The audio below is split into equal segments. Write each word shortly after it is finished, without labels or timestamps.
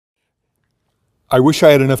I wish I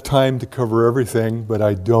had enough time to cover everything, but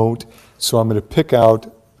I don't. So I'm going to pick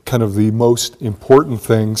out kind of the most important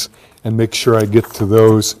things and make sure I get to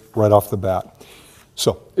those right off the bat.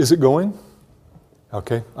 So, is it going?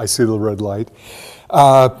 Okay, I see the red light.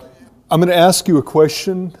 I'm going to ask you a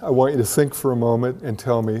question. I want you to think for a moment and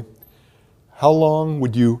tell me, how long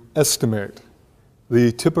would you estimate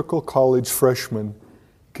the typical college freshman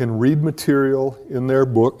can read material in their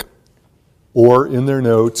book or in their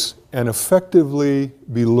notes and effectively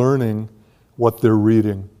be learning what they're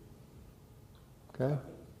reading? Okay?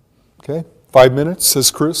 Okay? 5 minutes,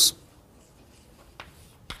 says Chris.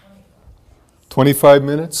 25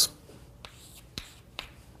 minutes?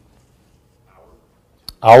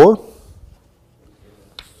 Hour?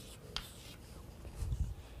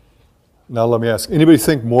 Now let me ask, anybody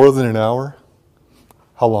think more than an hour?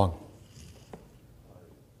 How long?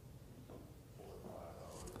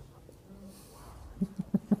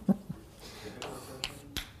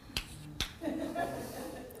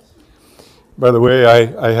 By the way,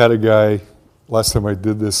 I had a guy, last time I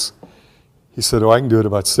did this, he said, oh, I can do it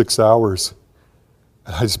about 6 hours.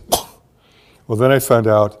 And I just, well, then I found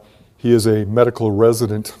out he is a medical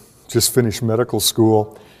resident, just finished medical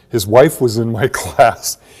school. His wife was in my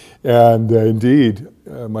class. And indeed,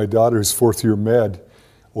 my daughter's fourth year med,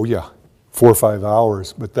 oh yeah, 4 or 5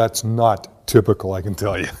 hours, but that's not typical, I can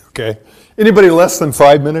tell you, okay? Anybody less than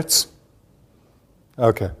 5 minutes?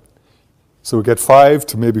 Okay. So we get 5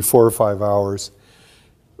 to maybe 4 or 5 hours.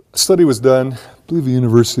 A study was done, I believe the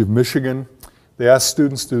University of Michigan. They asked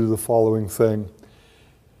students to do the following thing.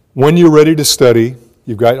 When you're ready to study,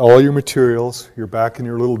 you've got all your materials, you're back in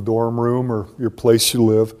your little dorm room or your place you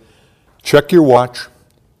live, check your watch,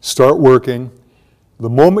 start working. The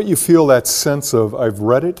moment you feel that sense of, I've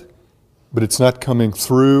read it, but it's not coming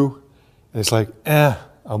through, and it's like,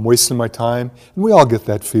 I'm wasting my time, and we all get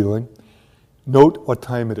that feeling. Note what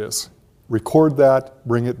time it is. Record that,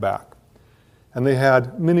 bring it back. And they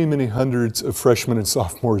had many, many hundreds of freshmen and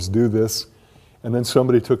sophomores do this, and then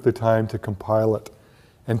somebody took the time to compile it.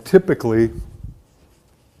 And typically,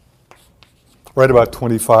 right about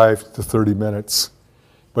 25 to 30 minutes.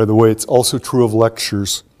 By the way, it's also true of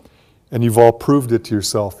lectures, and you've all proved it to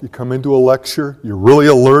yourself. You come into a lecture, you're really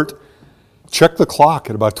alert, check the clock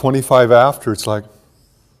at about 25 after, it's like,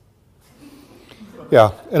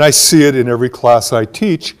 yeah, and I see it in every class I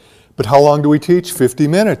teach, but how long do we teach? 50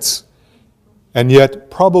 minutes. And yet,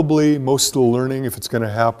 probably most of the learning, if it's going to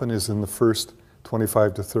happen, is in the first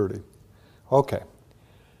 25 to 30. Okay.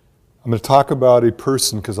 I'm going to talk about a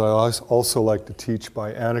person, because I also like to teach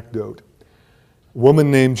by anecdote. A woman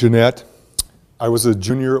named Jeanette. I was a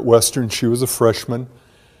junior at Western. She was a freshman.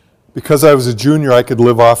 Because I was a junior, I could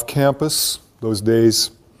live off campus. Those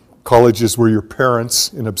days, colleges were your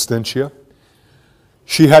parents in absentia.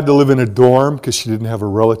 She had to live in a dorm because she didn't have a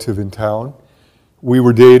relative in town. We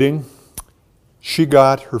were dating. She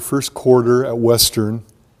got her first quarter at Western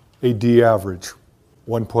a D average,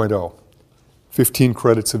 1.0, 15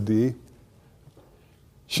 credits of D.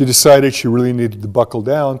 She decided she really needed to buckle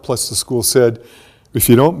down, plus the school said, if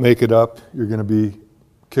you don't make it up, you're going to be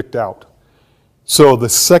kicked out. So the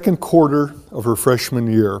second quarter of her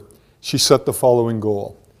freshman year, she set the following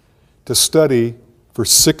goal: to study for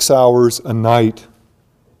 6 hours a night,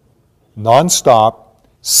 non-stop,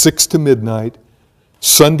 6 to midnight,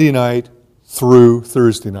 Sunday night through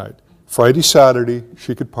Thursday night. Friday, Saturday,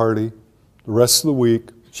 she could party. The rest of the week,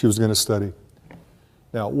 she was going to study.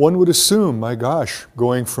 Now, one would assume, my gosh,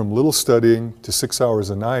 going from little studying to 6 hours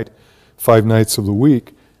a night, 5 nights of the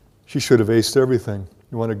week, she should have aced everything.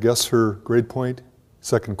 You want to guess her grade point,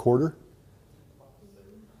 second quarter?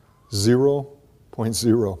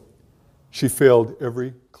 0.0. She failed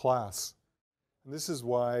every class. And this is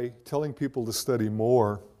why telling people to study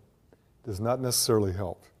more does not necessarily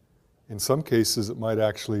help. In some cases, it might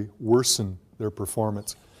actually worsen their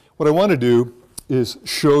performance. What I want to do is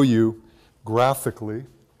show you graphically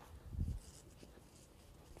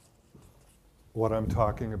what I'm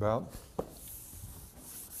talking about.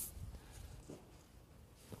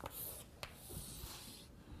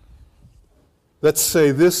 Let's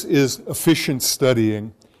say this is efficient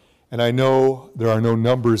studying, and I know there are no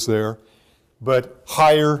numbers there, but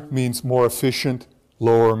higher means more efficient,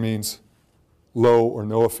 lower means low or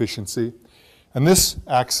no efficiency. And this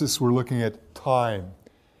axis, we're looking at time.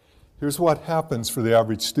 Here's what happens for the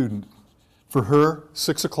average student. For her,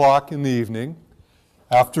 6 o'clock in the evening,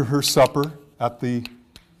 after her supper at the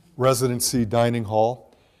residency dining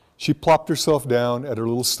hall, she plopped herself down at her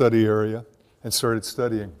little study area and started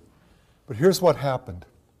studying. But here's what happened.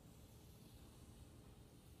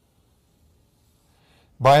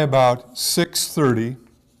 By about 6:30,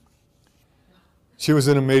 She was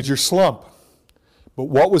in a major slump. But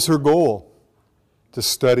what was her goal? To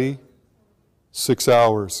study 6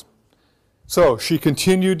 hours. So she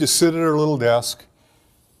continued to sit at her little desk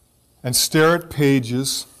and stare at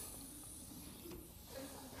pages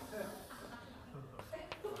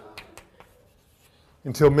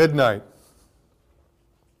until midnight.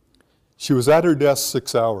 She was at her desk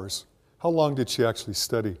 6 hours. How long did she actually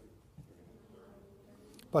study?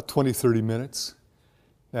 About 20, 30 minutes.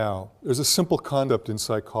 Now, there's a simple concept in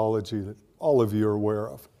psychology that all of you are aware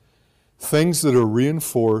of. Things that are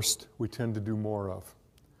reinforced, we tend to do more of.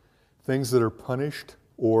 Things that are punished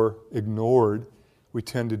or ignored, we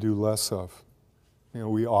tend to do less of.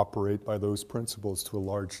 We operate by those principles to a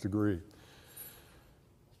large degree.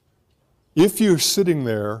 If you're sitting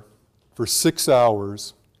there for 6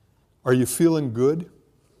 hours, are you feeling good?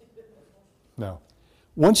 No.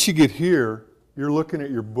 Once you get here, you're looking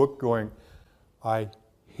at your book going, I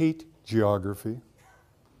hate geography.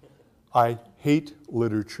 I hate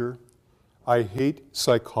literature. I hate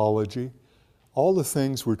psychology. All the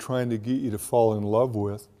things we're trying to get you to fall in love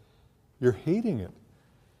with, you're hating it.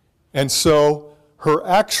 And so her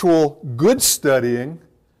actual good studying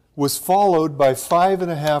was followed by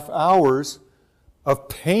 5.5 hours of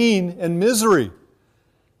pain and misery.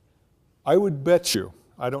 I would bet you,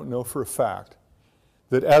 I don't know for a fact,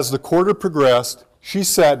 that as the quarter progressed, she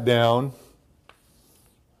sat down,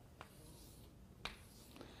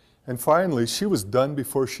 and finally she was done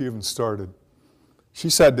before she even started. She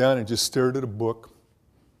sat down and just stared at a book,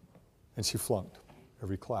 and she flunked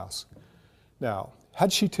every class. Now,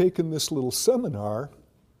 had she taken this little seminar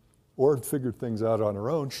or figured things out on her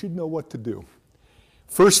own, she'd know what to do.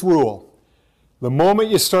 First rule, the moment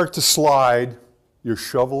you start to slide, you're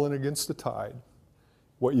shoveling against the tide.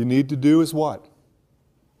 What you need to do is what?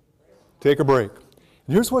 Take a break.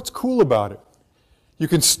 And here's what's cool about it. You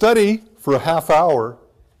can study for a half hour.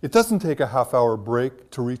 It doesn't take a half-hour break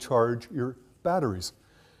to recharge your batteries.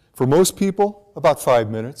 For most people, about 5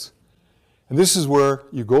 minutes. And this is where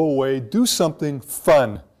you go away, do something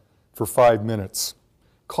fun for 5 minutes.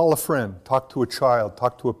 Call a friend, talk to a child,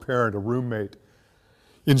 talk to a parent, a roommate.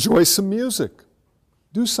 Enjoy some music.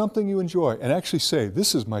 Do something you enjoy and actually say,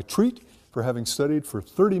 this is my treat for having studied for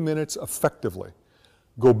 30 minutes effectively.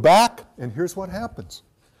 Go back and here's what happens.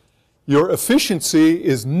 Your efficiency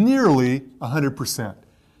is nearly 100%.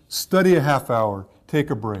 Study a half hour, take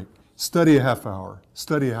a break. Study a half hour,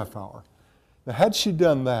 study a half hour. Now, had she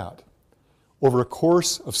done that over a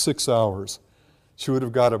course of 6 hours, she would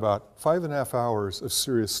have got about 5.5 hours of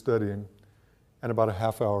serious studying and about a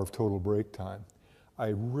half hour of total break time. I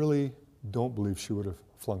really don't believe she would have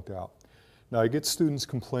flunked out. Now, I get students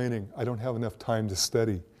complaining, I don't have enough time to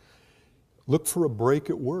study. Look for a break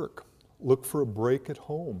at work. Look for a break at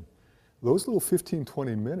home. Those little 15,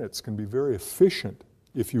 20 minutes can be very efficient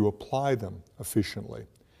if you apply them efficiently.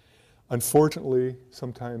 Unfortunately,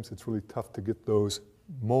 sometimes it's really tough to get those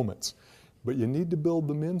moments, but you need to build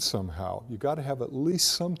them in somehow. You got to have at least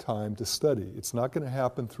some time to study. It's not going to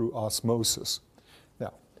happen through osmosis.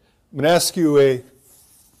 Now, I'm going to ask you a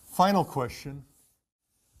final question.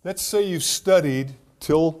 Let's say you've studied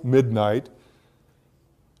till midnight.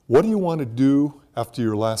 What do you want to do after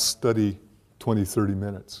your last study 20, 30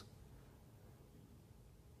 minutes?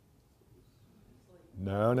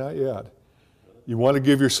 No, not yet. You want to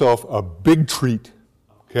give yourself a big treat,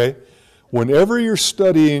 okay? Whenever your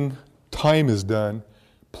studying time is done,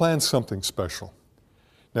 plan something special.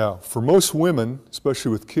 Now, for most women, especially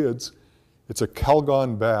with kids, it's a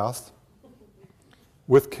Calgon bath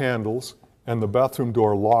with candles and the bathroom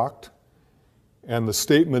door locked and the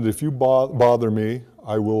statement, if you bother me,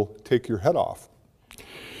 I will take your head off.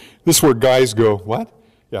 This is where guys go, what?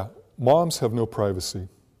 Yeah, moms have no privacy.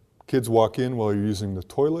 Kids walk in while you're using the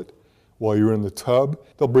toilet, while you're in the tub.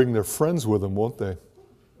 They'll bring their friends with them, won't they?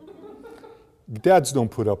 Dads don't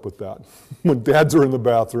put up with that. When dads are in the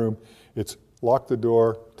bathroom, it's lock the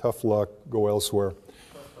door, tough luck, go elsewhere.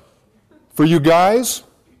 For you guys,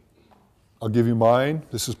 I'll give you mine.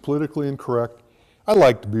 This is politically incorrect. I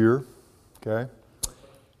liked beer, okay?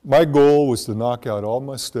 My goal was to knock out all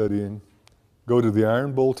my studying, go to the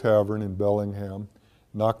Iron Bull Tavern in Bellingham,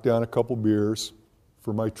 knock down a couple beers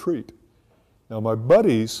for my treat. Now my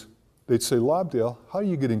buddies, they'd say, Lobdell, how are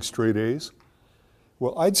you getting straight A's?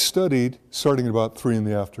 Well, I'd studied starting at about 3 in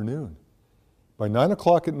the afternoon. By 9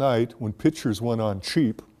 o'clock at night, when pictures went on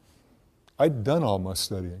cheap, I'd done all my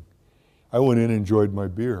studying. I went in and enjoyed my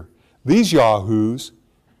beer. These yahoos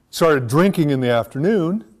started drinking in the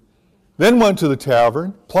afternoon, then went to the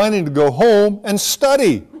tavern, planning to go home and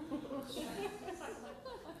study.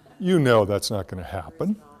 You know that's not going to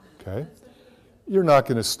happen, okay? you're not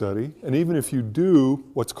going to study. And even if you do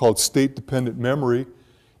what's called state-dependent memory,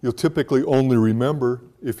 you'll typically only remember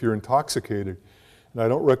if you're intoxicated. And I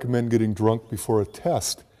don't recommend getting drunk before a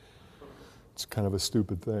test. It's kind of a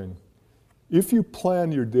stupid thing. If you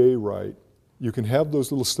plan your day right, you can have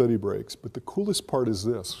those little study breaks. But the coolest part is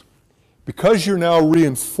this. Because you're now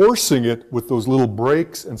reinforcing it with those little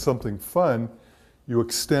breaks and something fun, you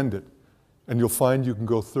extend it. And you'll find you can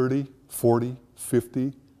go 30, 40,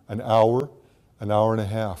 50, an hour and a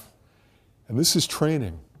half. And this is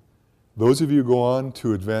training. Those of you who go on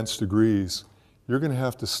to advanced degrees, you're going to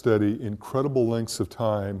have to study incredible lengths of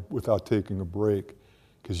time without taking a break,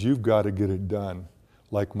 because you've got to get it done,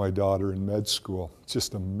 like my daughter in med school. It's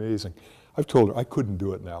just amazing. I've told her I couldn't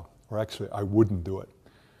do it now, or actually I wouldn't do it.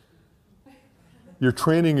 You're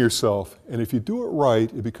training yourself, and if you do it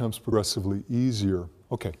right, it becomes progressively easier.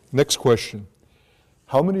 Okay, next question.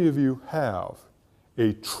 How many of you have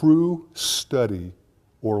a true study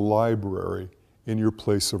or library in your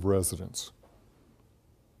place of residence?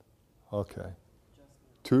 Okay.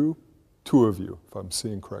 Two of you, if I'm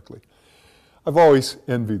seeing correctly. I've always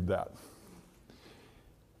envied that.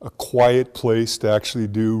 A quiet place to actually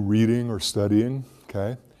do reading or studying,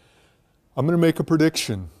 okay? I'm going to make a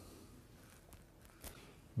prediction.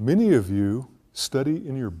 Many of you study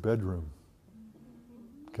in your bedroom,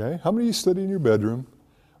 okay? How many of you study in your bedroom?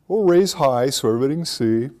 We'll raise high so everybody can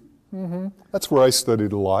see. That's where I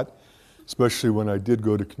studied a lot, especially when I did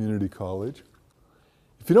go to community college.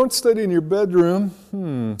 If you don't study in your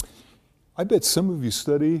bedroom, I bet some of you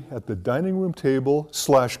study at the dining room table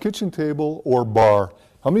 / kitchen table or bar.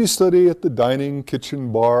 How many of you study at the dining,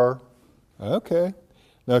 kitchen, bar? Okay.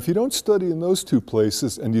 Now, if you don't study in those two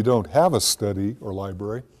places and you don't have a study or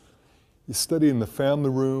library, you study in the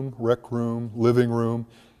family room, rec room, living room,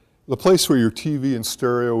 the place where your TV and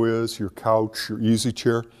stereo is, your couch, your easy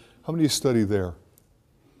chair. How many of you study there?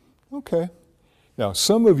 Okay. Now,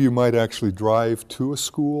 some of you might actually drive to a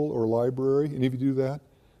school or library. Any of you do that?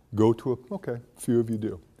 Go to a, okay, a few of you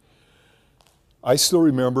do. I still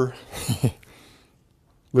remember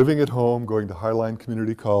living at home, going to Highline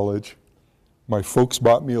Community College. My folks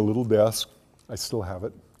bought me a little desk. I still have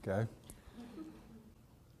it, okay?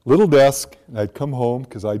 Little desk, and I'd come home,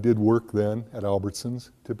 because I did work then at Albertsons.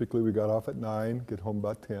 Typically we got off at 9, get home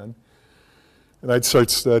about 10. And I'd start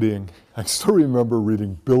studying. I still remember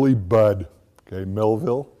reading Billy Budd, okay,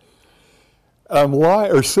 Melville. And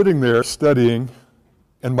I'm sitting there studying,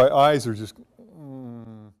 and my eyes are just,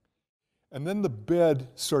 And then the bed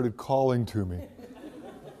started calling to me.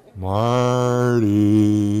 Marty,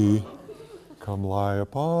 come lie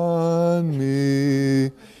upon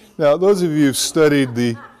me. Now, those of you who've studied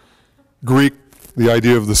the Greek, the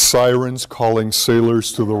idea of the sirens calling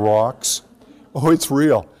sailors to the rocks, oh, it's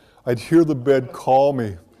real. I'd hear the bed call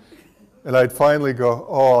me, and I'd finally go,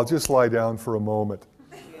 oh, I'll just lie down for a moment.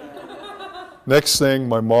 Next thing,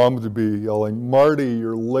 my mom would be yelling, Marty,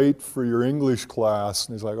 you're late for your English class.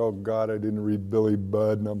 And he's like, oh, God, I didn't read Billy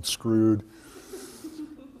Budd, and I'm screwed.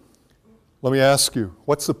 Let me ask you,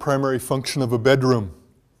 what's the primary function of a bedroom?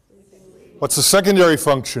 What's the secondary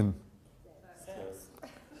function?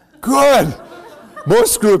 Good!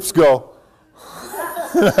 Most groups go.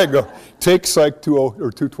 I go, take Psych 20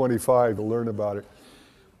 or 225 to learn about it.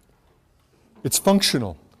 It's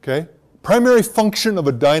functional, okay? Primary function of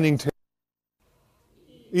a dining table.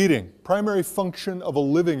 Eating. Primary function of a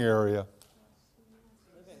living area.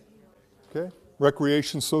 Okay?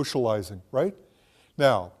 Recreation, socializing, right?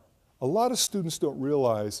 Now, a lot of students don't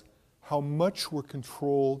realize how much we're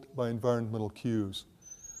controlled by environmental cues.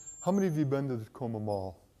 How many of you been to the Tacoma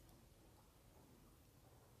Mall?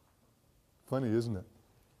 Funny, isn't it?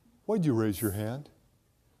 Why'd you raise your hand?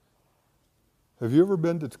 Have you ever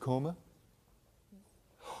been to Tacoma?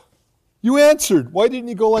 You answered. Why didn't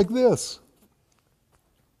you go like this?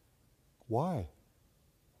 Why?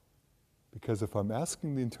 Because if I'm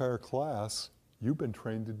asking the entire class, you've been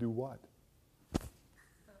trained to do what?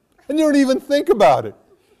 And you don't even think about it.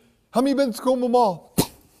 How many have been to Tacoma Mall?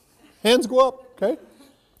 Hands go up, okay?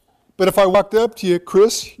 But if I walked up to you,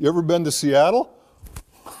 Chris, you ever been to Seattle?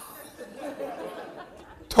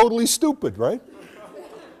 Totally stupid, right?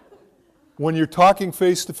 When you're talking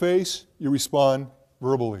face to face, you respond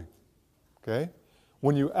verbally, okay?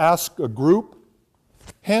 When you ask a group,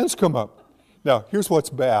 hands come up. Now, here's what's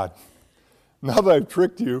bad. Now that I've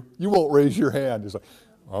tricked you, you won't raise your hand. It's like,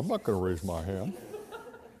 I'm not going to raise my hand.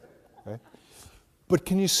 Okay? But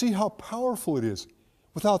can you see how powerful it is?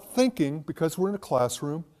 Without thinking, because we're in a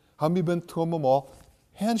classroom, how many have been to Tacoma Mall?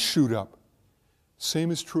 Hands shoot up.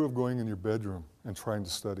 Same is true of going in your bedroom and trying to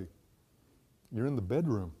study. You're in the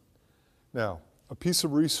bedroom. Now, a piece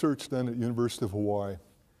of research done at University of Hawaii.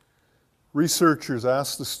 Researchers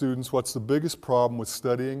asked the students, what's the biggest problem with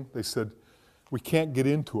studying? They said, we can't get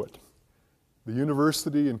into it. The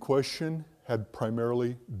university in question had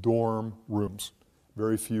primarily dorm rooms.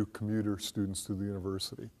 Very few commuter students to the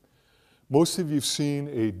university. Most of you have seen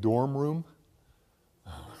a dorm room.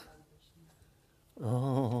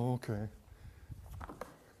 Oh, okay.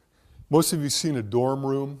 Most of you have seen a dorm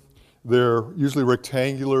room. They're usually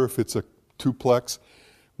rectangular if it's a duplex.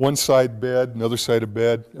 One side bed, another side of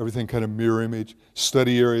bed, everything kind of mirror image.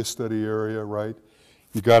 Study area, right?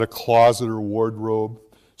 You got a closet or wardrobe.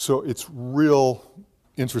 So it's real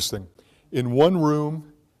interesting. In one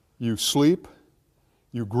room, you sleep,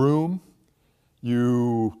 you groom,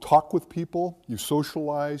 you talk with people, you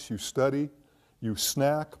socialize, you study, you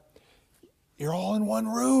snack. You're all in one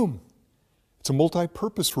room. It's a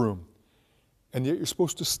multi-purpose room. And yet you're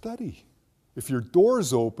supposed to study. If your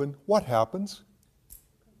door's open, what happens?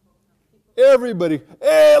 Everybody,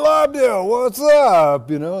 hey, Labdil, what's up?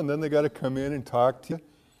 You know, and then they got to come in and talk to you.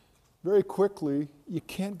 Very quickly, you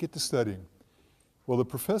can't get to studying. Well, the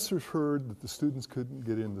professors heard that the students couldn't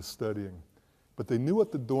get into studying, but they knew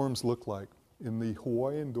what the dorms looked like. In the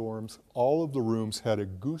Hawaiian dorms, all of the rooms had a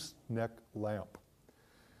gooseneck lamp.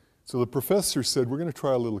 So the professor said, we're going to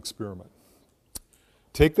try a little experiment.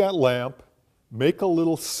 Take that lamp, make a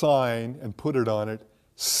little sign and put it on it,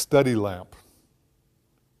 study lamp.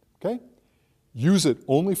 Okay? Use it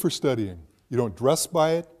only for studying. You don't dress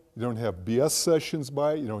by it, you don't have BS sessions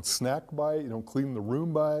by it, you don't snack by it, you don't clean the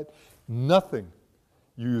room by it, nothing.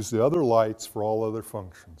 You use the other lights for all other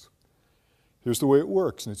functions. Here's the way it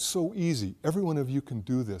works, and it's so easy. Every one of you can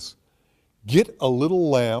do this. Get a little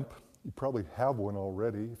lamp. You probably have one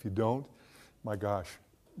already. If you don't, my gosh,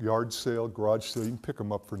 yard sale, garage sale, you can pick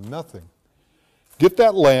them up for nothing. Get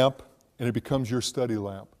that lamp, and it becomes your study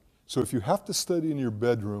lamp. So if you have to study in your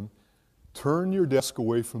bedroom, turn your desk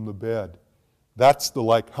away from the bed. That's the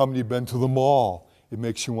like, how many have been to the mall? It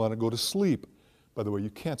makes you want to go to sleep. By the way, you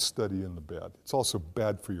can't study in the bed. It's also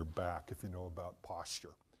bad for your back if you know about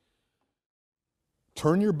posture.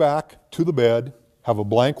 Turn your back to the bed, have a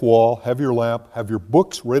blank wall, have your lamp, have your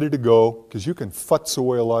books ready to go, because you can futz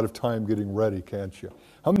away a lot of time getting ready, can't you?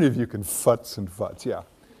 How many of you can futz and futz? Yeah.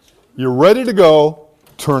 You're ready to go,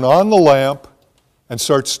 turn on the lamp, and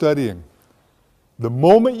start studying. The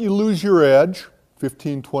moment you lose your edge,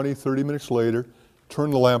 15, 20, 30 minutes later,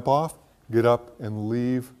 turn the lamp off, get up, and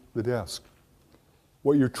leave the desk.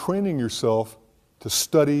 What you're training yourself to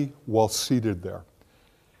study while seated there.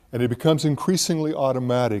 And it becomes increasingly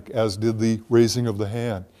automatic, as did the raising of the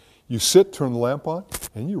hand. You sit, turn the lamp on,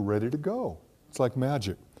 and you're ready to go. It's like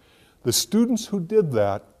magic. The students who did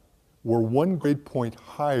that were 1 grade point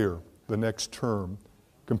higher the next term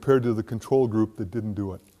compared to the control group that didn't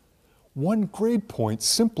do it. 1 grade point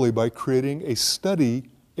simply by creating a study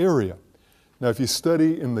area. Now, if you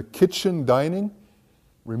study in the kitchen dining,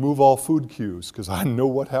 remove all food cues, because I know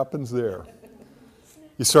what happens there.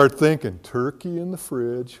 You start thinking, turkey in the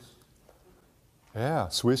fridge. Yeah,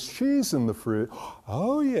 Swiss cheese in the fridge.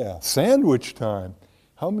 Oh yeah, sandwich time.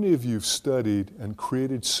 How many of you have studied and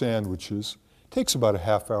created sandwiches? It takes about a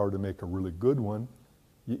half hour to make a really good one.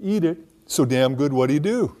 You eat it, so damn good, what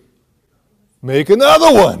do? Make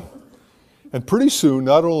another one. And pretty soon,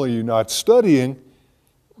 not only are you not studying,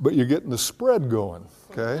 but you're getting the spread going,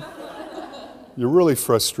 okay? You're really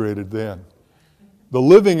frustrated then. The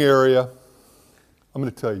living area, I'm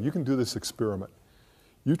going to tell you, you can do this experiment.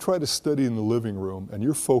 You try to study in the living room, and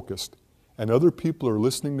you're focused, and other people are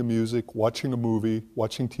listening to music, watching a movie,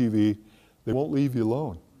 watching TV. They won't leave you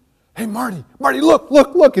alone. Hey, Marty,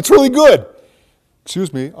 look, it's really good.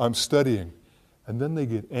 Excuse me, I'm studying. And then they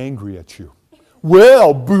get angry at you.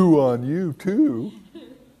 Well, boo on you, too.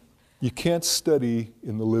 You can't study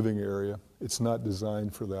in the living area. It's not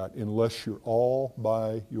designed for that unless you're all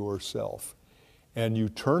by yourself. And you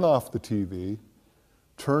turn off the TV,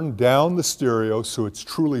 turn down the stereo so it's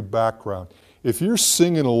truly background. If you're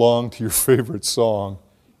singing along to your favorite song,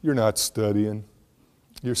 you're not studying.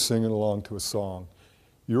 You're singing along to a song.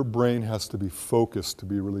 Your brain has to be focused to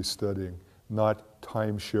be really studying, not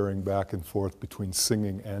time sharing back and forth between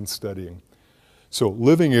singing and studying. So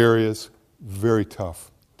living areas, very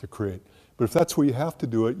tough to create. But if that's where you have to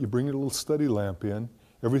do it, you bring your little study lamp in,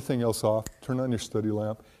 everything else off, turn on your study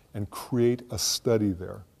lamp, and create a study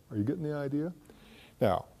there. Are you getting the idea?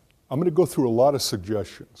 Now, I'm going to go through a lot of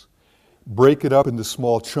suggestions. Break it up into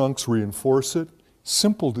small chunks, reinforce it,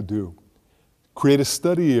 simple to do. Create a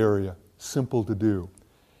study area, simple to do.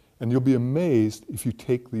 And you'll be amazed if you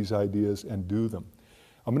take these ideas and do them.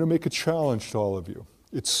 I'm going to make a challenge to all of you.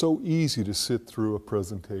 It's so easy to sit through a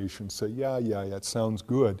presentation, say, yeah, it sounds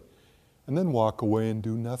good, and then walk away and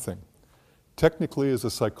do nothing. Technically, as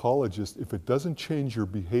a psychologist, if it doesn't change your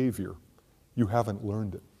behavior, you haven't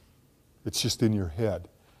learned it. It's just in your head.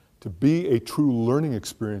 To be a true learning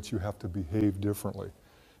experience, you have to behave differently.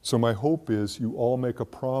 So my hope is you all make a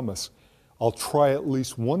promise. I'll try at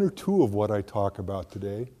least one or two of what I talk about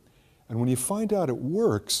today, and when you find out it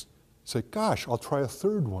works, say, gosh, I'll try a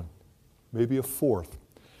third one, maybe a fourth.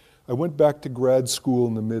 I went back to grad school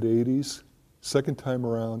in the mid-'80s. Second time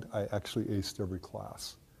around, I actually aced every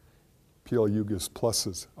class. PLU gives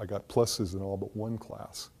pluses. I got pluses in all but one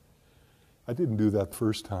class. I didn't do that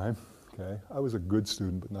first time, okay? I was a good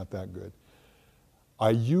student, but not that good.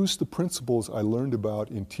 I used the principles I learned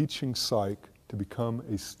about in teaching psych to become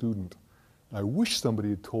a student. I wish somebody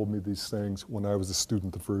had told me these things when I was a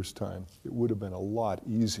student the first time. It would have been a lot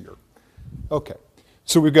easier. Okay,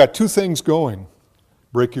 so we've got two things going.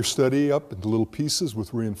 Break your study up into little pieces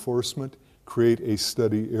with reinforcement. Create a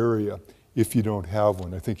study area if you don't have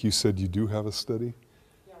one. I think you said you do have a study?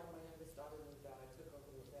 Yeah, when my youngest daughter moved out, I took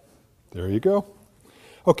over with that. There you go.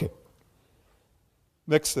 Okay,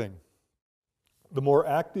 next thing. The more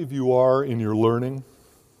active you are in your learning,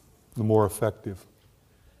 the more effective.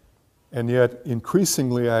 And yet,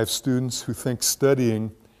 increasingly, I have students who think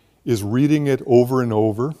studying is reading it over and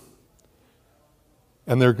over,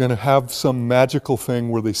 and they're going to have some magical thing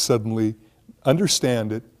where they suddenly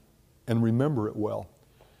understand it and remember it well.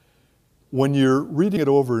 When you're reading it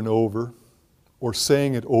over and over, or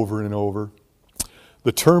saying it over and over,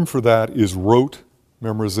 the term for that is rote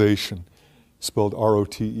memorization, spelled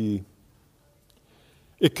R-O-T-E.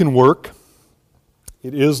 It can work.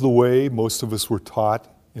 It is the way most of us were taught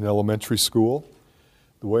in elementary school.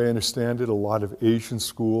 The way I understand it, a lot of Asian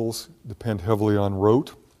schools depend heavily on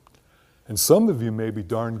rote. And some of you may be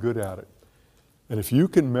darn good at it. And if you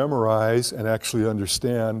can memorize and actually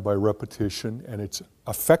understand by repetition and it's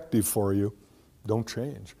effective for you, don't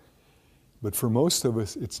change. But for most of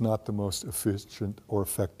us, it's not the most efficient or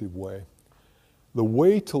effective way. The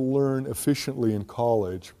way to learn efficiently in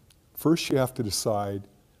college, first you have to decide,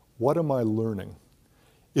 what am I learning?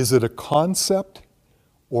 Is it a concept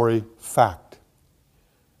or a fact?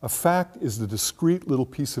 A fact is the discrete little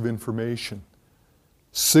piece of information.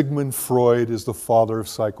 Sigmund Freud is the father of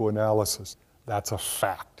psychoanalysis. That's a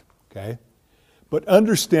fact, okay? But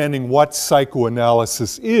understanding what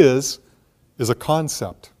psychoanalysis is a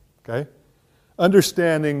concept, okay?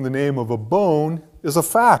 Understanding the name of a bone is a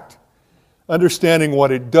fact. Understanding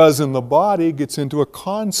what it does in the body gets into a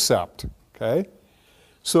concept, okay?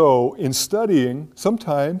 So in studying,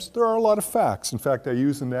 sometimes there are a lot of facts. In fact, I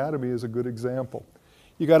use anatomy as a good example.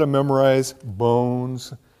 You got to memorize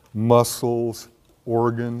bones, muscles,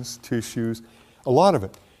 organs, tissues, a lot of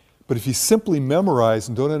it. But if you simply memorize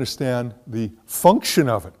and don't understand the function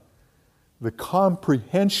of it, the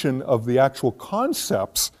comprehension of the actual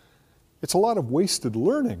concepts, it's a lot of wasted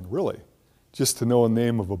learning, really. Just to know a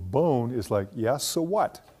name of a bone is like, yes, so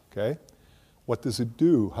what? Okay? What does it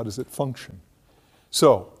do? How does it function?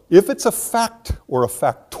 So, if it's a fact or a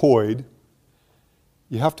factoid,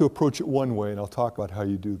 you have to approach it one way, and I'll talk about how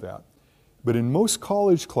you do that. But in most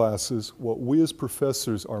college classes, what we as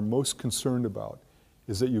professors are most concerned about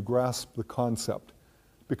is that you grasp the concept.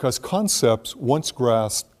 Because concepts, once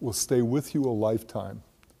grasped, will stay with you a lifetime.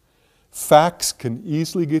 Facts can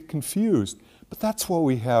easily get confused, but that's why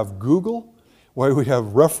we have Google, why we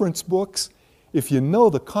have reference books. If you know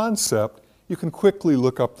the concept, you can quickly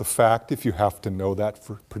look up the fact if you have to know that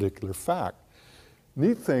for a particular fact.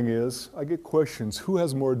 Neat thing is, I get questions, who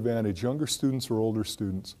has more advantage, younger students or older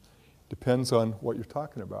students? Depends on what you're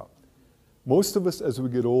talking about. Most of us, as we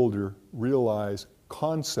get older, realize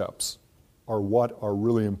concepts are what are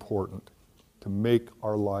really important to make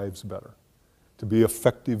our lives better, to be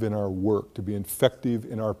effective in our work, to be effective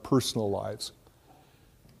in our personal lives.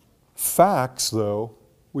 Facts, though,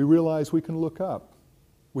 we realize we can look up.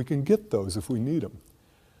 We can get those if we need them.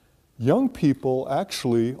 Young people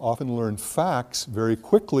actually often learn facts very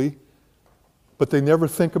quickly, but they never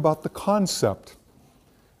think about the concept.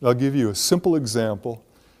 And I'll give you a simple example.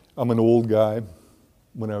 I'm an old guy.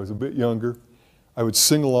 When I was a bit younger, I would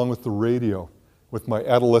sing along with the radio with my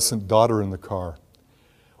adolescent daughter in the car.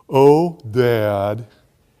 Oh, Dad,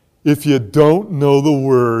 if you don't know the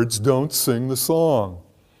words, don't sing the song.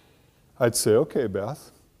 I'd say, okay,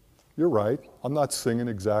 Beth, you're right. I'm not singing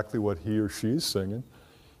exactly what he or she's singing,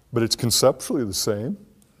 but it's conceptually the same.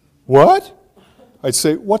 What? I'd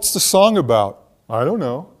say, what's the song about? I don't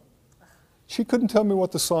know. She couldn't tell me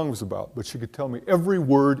what the song was about, but she could tell me every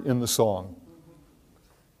word in the song.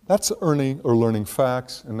 That's learning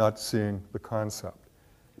facts and not seeing the concept.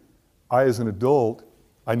 I, as an adult,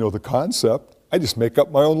 I know the concept. I just make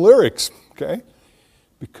up my own lyrics, okay?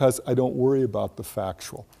 Because I don't worry about the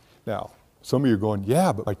factual. Now, some of you are going,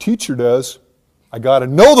 yeah, but my teacher does. I got to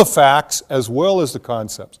know the facts as well as the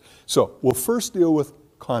concepts. So we'll first deal with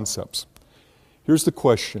concepts. Here's the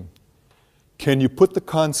question. Can you put the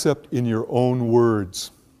concept in your own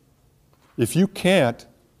words? If you can't,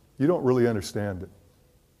 you don't really understand it.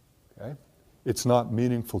 Okay? It's not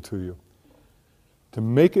meaningful to you. To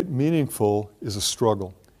make it meaningful is a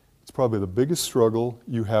struggle. It's probably the biggest struggle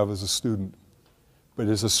you have as a student. But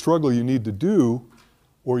it's a struggle you need to do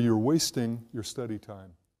or you're wasting your study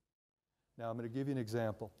time. Now I'm going to give you an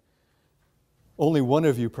example. Only one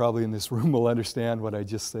of you probably in this room will understand what I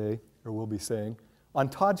just say, or will be saying.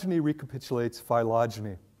 Ontogeny recapitulates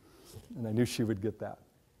phylogeny. And I knew she would get that.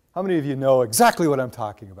 How many of you know exactly what I'm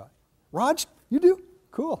talking about? Raj, you do?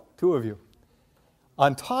 Cool, 2 of you.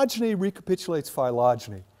 Ontogeny recapitulates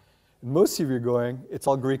phylogeny. And most of you are going, it's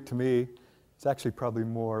all Greek to me. It's actually probably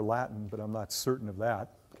more Latin, but I'm not certain of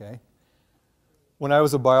that, okay? When I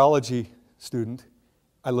was a biology student,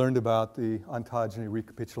 I learned about the ontogeny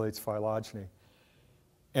recapitulates phylogeny.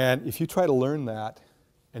 And if you try to learn that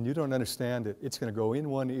and you don't understand it, it's going to go in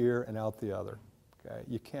one ear and out the other, okay?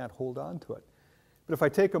 You can't hold on to it. But if I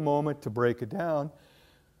take a moment to break it down,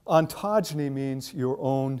 ontogeny means your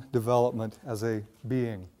own development as a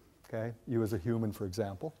being, okay? You as a human, for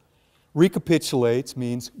example. Recapitulates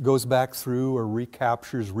means goes back through or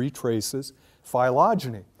recaptures, retraces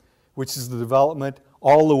phylogeny, which is the development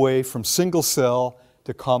all the way from single cell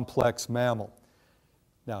to complex mammal.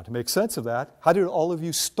 Now, to make sense of that, how did all of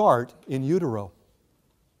you start in utero?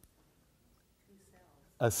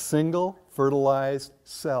 A single fertilized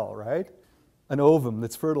cell, right? An ovum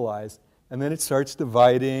that's fertilized. And then it starts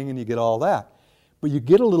dividing and you get all that. But you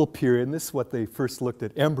get a little period, and this is what they first looked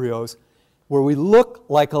at embryos, where we look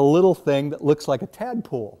like a little thing that looks like a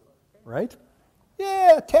tadpole, right?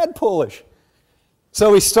 Yeah, tadpole-ish.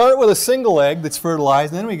 So we start with a single egg that's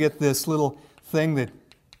fertilized, and then we get this little thing that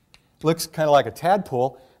looks kind of like a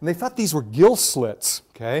tadpole, and they thought these were gill slits,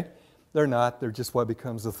 okay? They're not, they're just what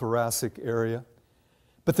becomes the thoracic area.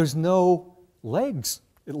 But there's no legs.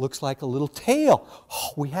 It looks like a little tail.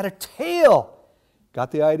 Oh, we had a tail.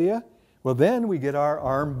 Got the idea? Well, then we get our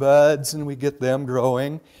arm buds and we get them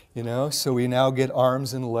growing, you know, so we now get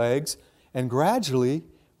arms and legs. And gradually,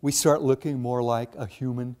 we start looking more like a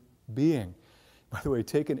human being. By the way,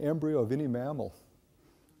 take an embryo of any mammal.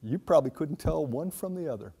 You probably couldn't tell one from the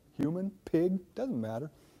other. Human, pig, doesn't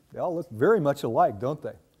matter. They all look very much alike, don't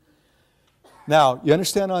they? Now, you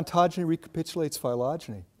understand ontogeny recapitulates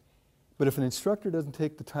phylogeny. But if an instructor doesn't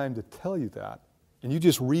take the time to tell you that, and you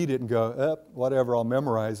just read it and go, whatever, I'll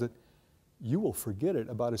memorize it, you will forget it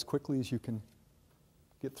about as quickly as you can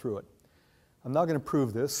get through it. I'm not going to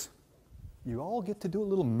prove this. You all get to do a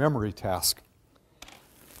little memory task.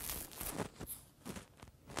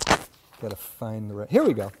 Got to find the right. Here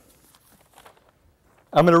we go.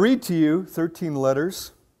 I'm going to read to you 13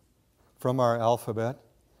 letters from our alphabet.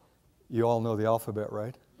 You all know the alphabet,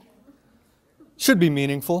 right? Should be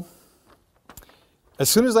meaningful. As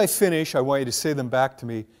soon as I finish, I want you to say them back to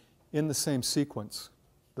me in the same sequence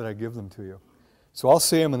that I give them to you. So I'll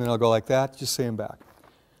say them and then I'll go like that. Just say them back.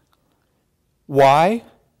 Y,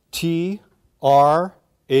 T, R,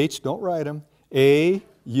 H, don't write them, A,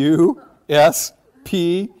 U, S,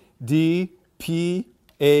 P, D, P,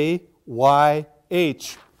 A, Y,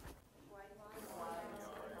 H.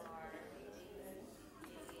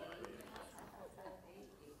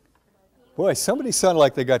 Boy, somebody sounded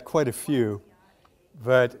like they got quite a few,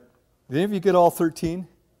 but did any of you get all 13?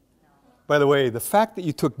 By the way, the fact that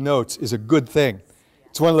you took notes is a good thing.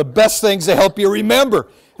 It's one of the best things to help you remember.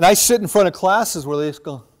 And I sit in front of classes where they just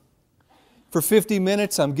go, for 50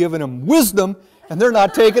 minutes I'm giving them wisdom, and they're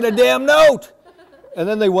not taking a damn note. And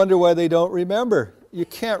then they wonder why they don't remember. You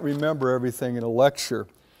can't remember everything in a lecture.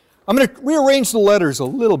 I'm going to rearrange the letters a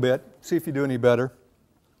little bit, see if you do any better.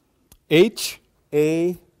 H,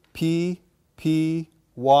 A, P, P,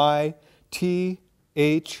 Y, T,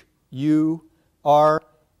 H, U, R,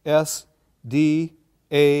 S, D,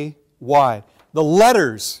 A, Y. The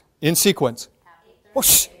letters in sequence.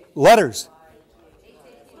 Whoosh, letters.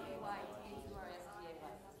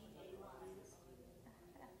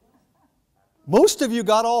 Most of you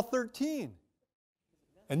got all 13.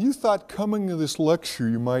 And you thought coming to this lecture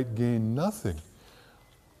you might gain nothing.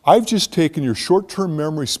 I've just taken your short-term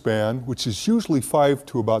memory span, which is usually 5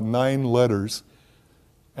 to about 9 letters,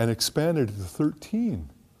 and expanded it to 13.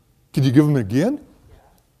 Can you give them again?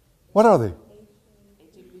 What are they?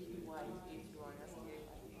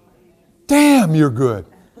 Damn, you're good.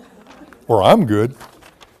 Or I'm good.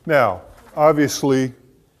 Now, obviously,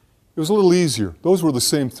 it was a little easier. Those were the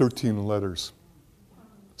same 13 letters.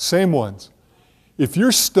 Same ones. If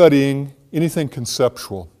you're studying anything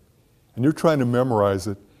conceptual and you're trying to memorize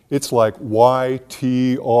it, it's like Y,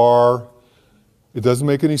 T, R. It doesn't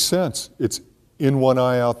make any sense. It's in one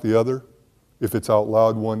eye, out the other. If it's out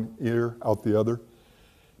loud, one ear, out the other.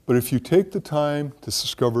 But if you take the time to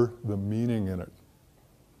discover the meaning in it,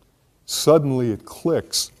 suddenly it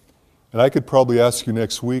clicks. And I could probably ask you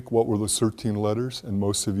next week what were the 13 letters, and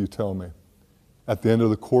most of you tell me. At the end of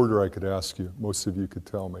the quarter, I could ask you. Most of you could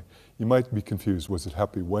tell me. You might be confused. Was it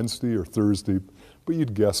Happy Wednesday or Thursday? But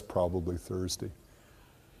you'd guess probably Thursday.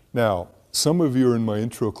 Now, some of you are in my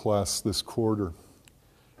intro class this quarter.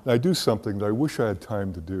 And I do something that I wish I had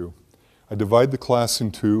time to do. I divide the class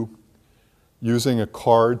in two, using a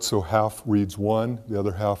card, so half reads one, the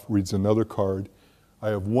other half reads another card. I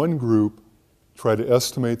have one group try to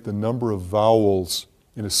estimate the number of vowels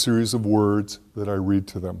in a series of words that I read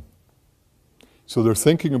to them. So they're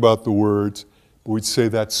thinking about the words, but we'd say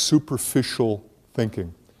that's superficial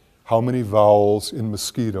thinking. How many vowels in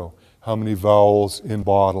mosquito? How many vowels in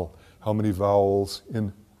bottle? How many vowels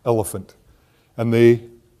in elephant? And they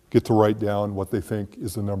get to write down what they think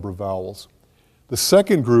is the number of vowels. The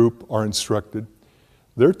second group are instructed.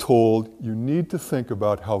 They're told you need to think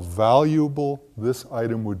about how valuable this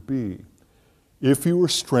item would be if you were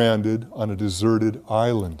stranded on a deserted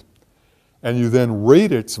island. And you then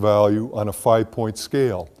rate its value on a 5-point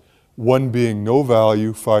scale, 1 being no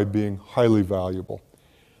value, 5 being highly valuable.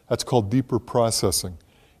 That's called deeper processing.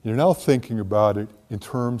 You're now thinking about it in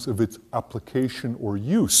terms of its application or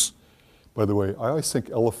use. By the way, I always think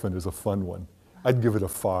elephant is a fun one. I'd give it a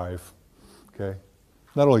 5, okay?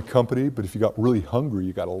 Not only company, but if you got really hungry,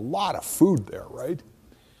 you got a lot of food there, right?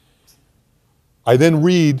 I then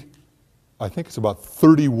read, I think it's about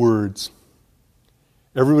 30 words.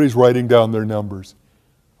 Everybody's writing down their numbers.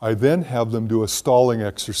 I then have them do a stalling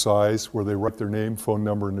exercise where they write their name, phone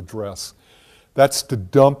number, and address. That's to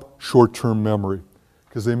dump short-term memory,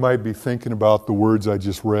 because they might be thinking about the words I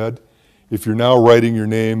just read. If you're now writing your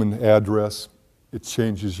name and address, it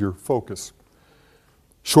changes your focus.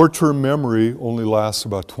 Short-term memory only lasts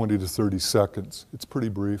about 20 to 30 seconds. It's pretty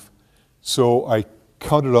brief. So I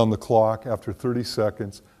count it on the clock. After 30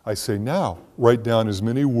 seconds, I say, now, write down as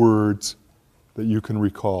many words that you can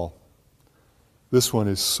recall. This one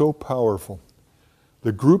is so powerful.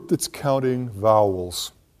 The group that's counting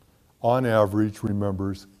vowels, on average,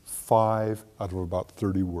 remembers 5 out of about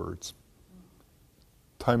 30 words.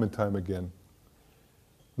 Time and time again.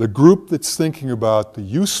 The group that's thinking about the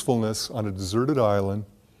usefulness on a deserted island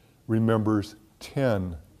remembers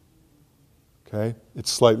 10. Okay? It's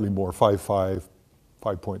slightly more,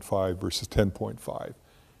 5.5 versus 10.5.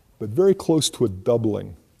 But very close to a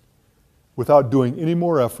doubling. Without doing any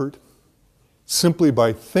more effort, simply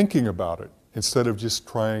by thinking about it, instead of just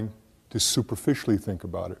trying to superficially think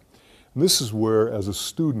about it. And this is where, as a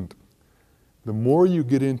student, the more you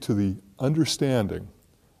get into the understanding,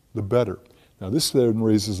 the better. Now this then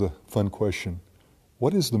raises a fun question.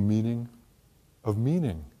 What is the meaning of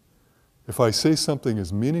meaning? If I say something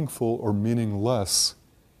is meaningful or meaningless,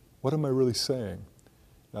 what am I really saying?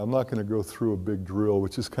 Now I'm not going to go through a big drill,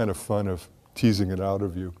 which is kind of fun of teasing it out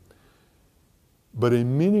of you. But a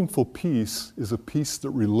meaningful piece is a piece that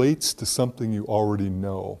relates to something you already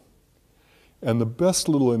know. And the best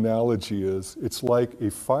little analogy is, it's like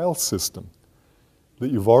a file system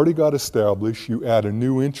that you've already got established. You add a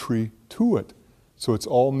new entry to it, so it's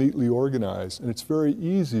all neatly organized. And it's very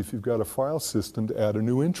easy if you've got a file system to add a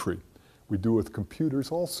new entry. We do it with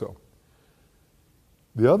computers also.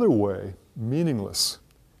 The other way, meaningless.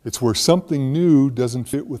 It's where something new doesn't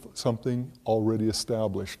fit with something already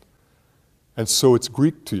established. And so it's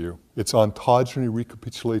Greek to you. Its ontogeny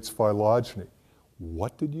recapitulates phylogeny.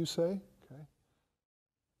 What did you say? Okay.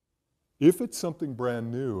 If it's something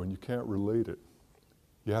brand new and you can't relate it,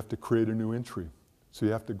 you have to create a new entry. So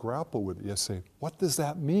you have to grapple with it. You have to say, what does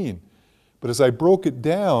that mean? But as I broke it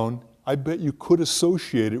down, I bet you could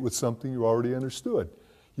associate it with something you already understood.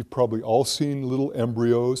 You've probably all seen little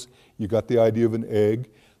embryos. You got the idea of an egg,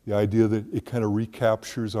 the idea that it kind of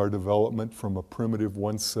recaptures our development from a primitive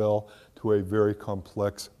one cell to a very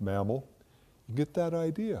complex mammal. You get that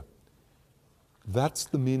idea. That's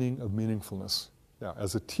the meaning of meaningfulness. Now,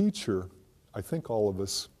 as a teacher, I think all of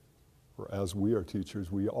us, or as we are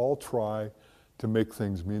teachers, we all try to make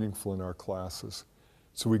things meaningful in our classes.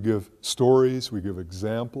 So we give stories, we give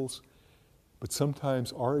examples, but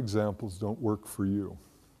sometimes our examples don't work for you.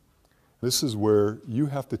 This is where you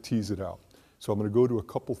have to tease it out. So I'm going to go to a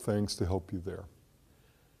couple things to help you there.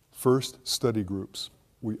 First, study groups.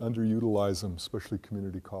 We underutilize them, especially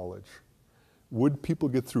community college. Would people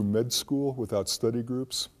get through med school without study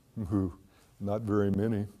groups? Not very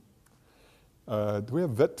many. Do we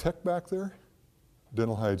have vet tech back there?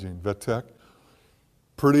 Dental hygiene, vet tech.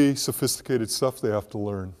 Pretty sophisticated stuff they have to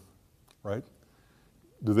learn, right?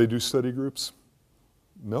 Do they do study groups?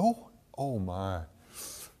 No? Oh my.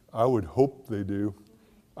 I would hope they do.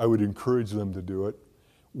 I would encourage them to do it.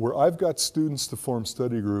 Where I've got students to form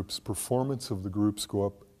study groups, performance of the groups go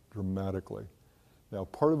up dramatically. Now,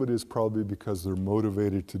 part of it is probably because they're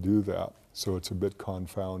motivated to do that, so it's a bit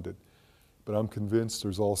confounded. But I'm convinced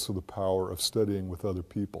there's also the power of studying with other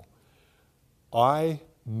people. I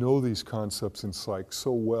know these concepts in psych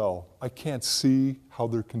so well, I can't see how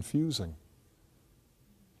they're confusing.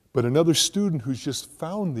 But another student who's just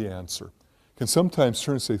found the answer can sometimes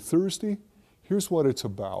turn and say, Thursday, here's what it's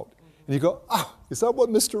about. And you go, is that what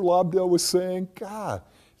Mr. Lobdell was saying? God,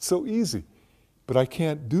 it's so easy. But I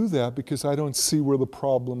can't do that because I don't see where the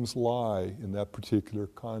problems lie in that particular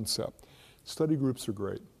concept. Study groups are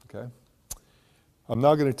great, okay? I'm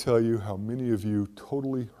now going to tell you how many of you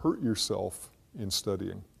totally hurt yourself in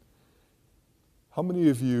studying. How many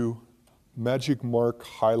of you magic mark,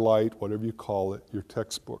 highlight, whatever you call it, your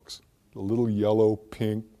textbooks? The little yellow,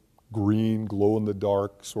 pink, green, glow in the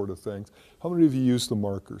dark sort of things. How many of you use the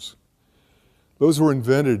markers? Those were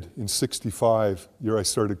invented in '65, year I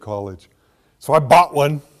started college. So I bought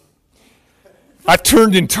one. I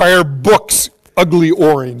turned entire books ugly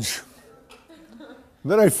orange.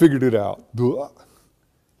 And then I figured it out.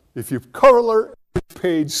 If you color every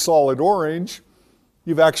page solid orange,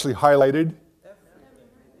 you've actually highlighted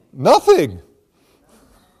nothing.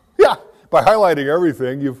 Yeah, by highlighting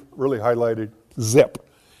everything, you've really highlighted zip.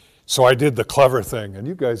 So I did the clever thing, and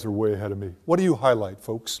you guys are way ahead of me. What do you highlight,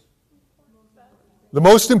 folks? The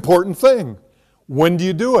most important thing. When do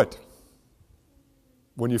you do it?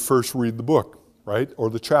 When you first read the book, right? Or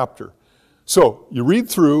the chapter. So you read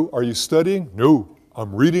through, are you studying? No,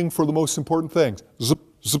 I'm reading for the most important things. Zip,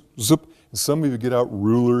 zip, zip. And some of you get out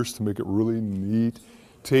rulers to make it really neat.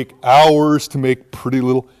 Take hours to make pretty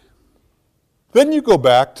little. Then you go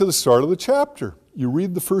back to the start of the chapter. You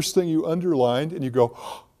read the first thing you underlined and you go,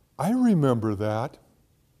 I remember that.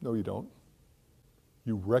 No, you don't.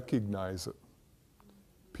 You recognize it.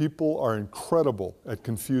 People are incredible at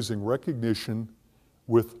confusing recognition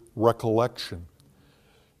with recollection.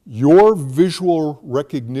 Your visual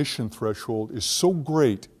recognition threshold is so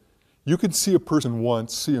great, you can see a person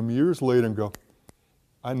once, see them years later and go,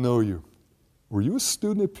 I know you. Were you a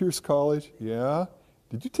student at Pierce College? Yeah.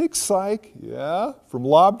 Did you take psych? Yeah. From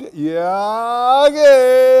Lobdell? Yeah.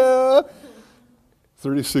 Okay.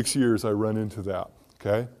 36 years I run into that,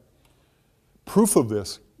 okay? Proof of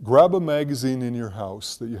this, grab a magazine in your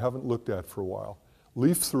house that you haven't looked at for a while,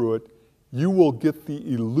 leaf through it, you will get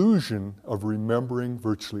the illusion of remembering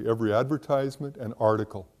virtually every advertisement and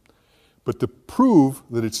article. But to prove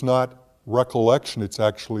that it's not recollection, it's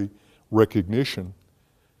actually recognition,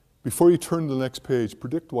 before you turn to the next page,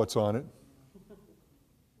 predict what's on it.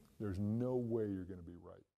 There's no way you're going to be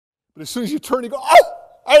right. But as soon as you turn, you go, oh,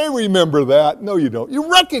 I remember that. No, you don't. You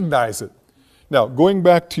recognize it. Now, going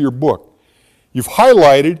back to your book, you've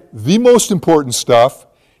highlighted the most important stuff.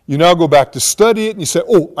 You now go back to study it, and you say,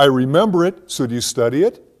 oh, I remember it. So do you study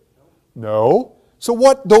it? No. So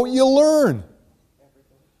what don't you learn?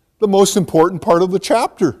 The most important part of the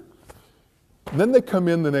chapter. And then they come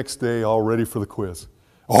in the next day all ready for the quiz.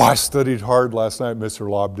 Oh, I studied hard last night, Mr.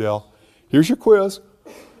 Lobdell. Here's your quiz.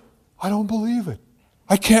 I don't believe it.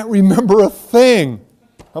 I can't remember a thing.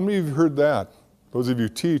 How many of you heard that? Those of you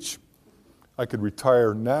who teach, I could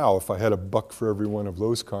retire now if I had $1 for every one of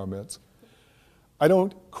those comments. I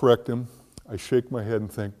don't correct them. I shake my head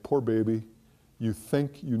and think, poor baby, you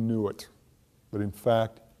think you knew it, but in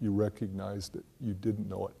fact, you recognized it. You didn't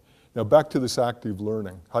know it. Now back to this active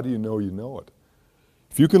learning. How do you know it?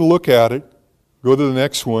 If you can look at it, go to the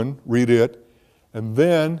next one, read it, and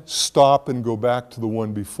then stop and go back to the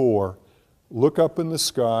one before. Look up in the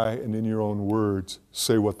sky and in your own words,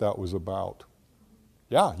 say what that was about.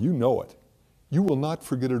 Yeah, you know it. You will not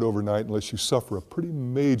forget it overnight unless you suffer a pretty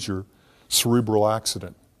major cerebral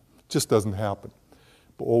accident. It just doesn't happen.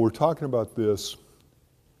 But while we're talking about this,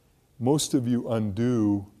 most of you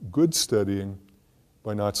undo good studying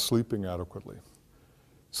by not sleeping adequately.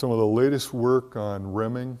 Some of the latest work on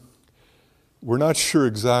REMing, we're not sure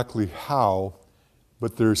exactly how,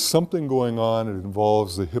 but there's something going on. It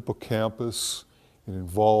involves the hippocampus. It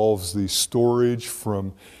involves the storage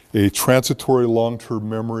from a transitory long-term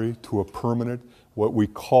memory to a permanent, what we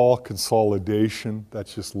call consolidation. That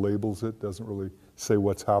just labels it, doesn't really say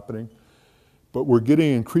what's happening. But we're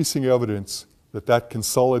getting increasing evidence that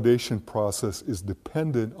consolidation process is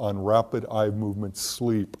dependent on rapid eye movement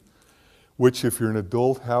sleep, which if you're an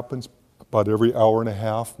adult happens about every hour and a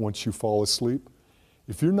half once you fall asleep.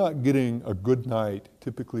 If you're not getting a good night,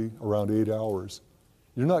 typically around 8 hours,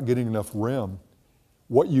 you're not getting enough REM.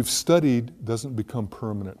 What you've studied doesn't become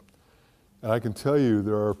permanent. And I can tell you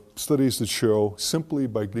there are studies that show simply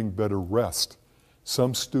by getting better rest,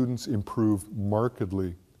 some students improve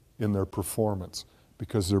markedly in their performance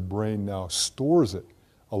because their brain now stores it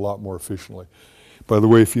a lot more efficiently. By the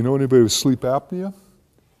way, if you know anybody with sleep apnea,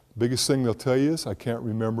 biggest thing they'll tell you is, I can't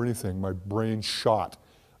remember anything. My brain's shot.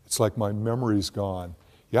 It's like my memory's gone.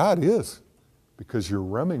 Yeah, it is, because your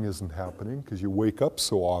REMing isn't happening, because you wake up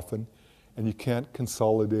so often, and you can't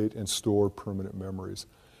consolidate and store permanent memories.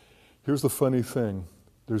 Here's the funny thing.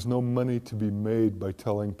 There's no money to be made by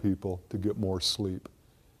telling people to get more sleep.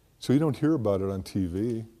 So you don't hear about it on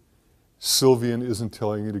TV. Sylvian isn't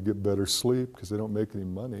telling you to get better sleep because they don't make any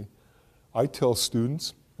money. I tell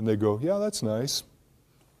students, and they go, yeah, that's nice,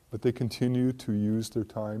 but they continue to use their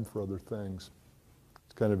time for other things.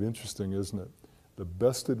 It's kind of interesting, isn't it? The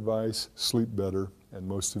best advice, sleep better, and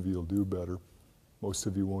most of you will do better. Most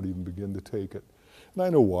of you won't even begin to take it. And I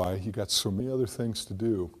know why. You got so many other things to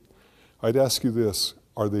do. I'd ask you this,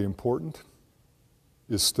 are they important?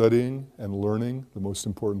 Is studying and learning the most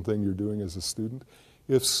important thing you're doing as a student?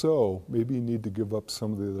 If so, maybe you need to give up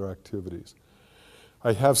some of the other activities.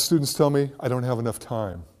 I have students tell me, I don't have enough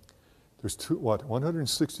time. There's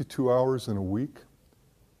 162 hours in a week?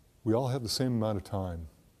 We all have the same amount of time.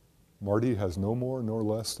 Marty has no more nor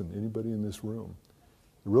less than anybody in this room.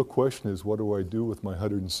 The real question is, what do I do with my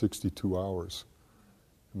 162 hours?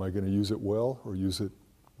 Am I going to use it well or use it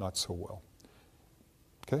not so well?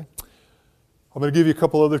 Okay? I'm going to give you a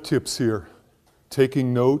couple other tips here.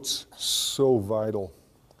 Taking notes, so vital.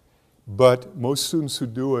 But most students who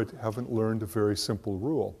do it haven't learned a very simple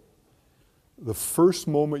rule. The first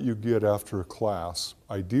moment you get after a class,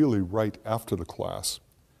 ideally right after the class,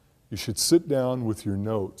 you should sit down with your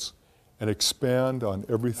notes and expand on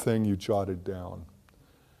everything you jotted down.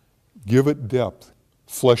 Give it depth,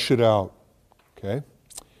 flesh it out, okay?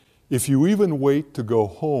 If you even wait to go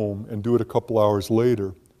home and do it a couple hours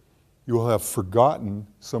later, you will have forgotten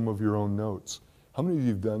some of your own notes. How many of you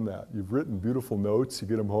have done that? You've written beautiful notes, you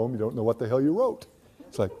get them home, you don't know what the hell you wrote.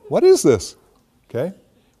 It's like, what is this? Okay?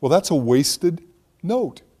 Well, that's a wasted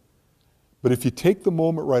note. But if you take the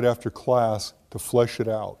moment right after class to flesh it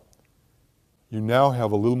out, you now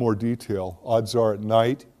have a little more detail. Odds are at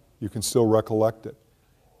night, you can still recollect it.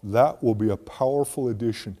 That will be a powerful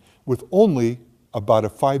addition with only about a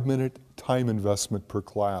 5-minute time investment per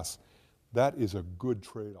class. That is a good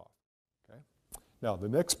trade-off. Okay? Now, the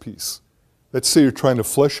next piece. Let's say you're trying to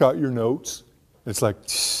flesh out your notes. It's like,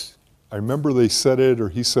 I remember they said it or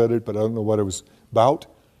he said it, but I don't know what it was about.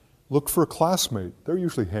 Look for a classmate. They're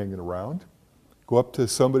usually hanging around. Go up to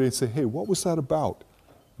somebody and say, hey, what was that about?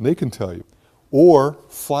 And they can tell you. Or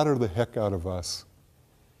flatter the heck out of us.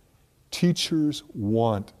 Teachers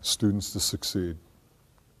want students to succeed.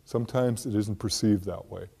 Sometimes it isn't perceived that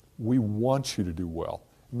way. We want you to do well.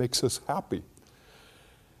 It makes us happy.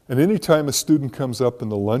 And anytime a student comes up in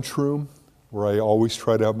the lunchroom, where I always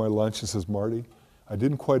try to have my lunch and says, Marty, I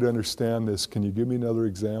didn't quite understand this. Can you give me another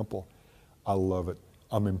example? I love it.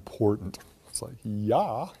 I'm important. It's like,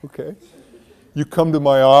 yeah, okay. You come to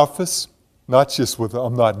my office, not just with,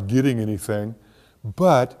 I'm not getting anything,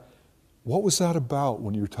 but what was that about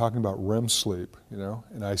when you were talking about REM sleep, you know?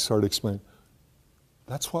 And I started explaining,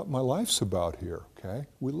 that's what my life's about here, okay?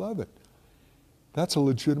 We love it. That's a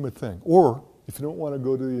legitimate thing. Or if you don't want to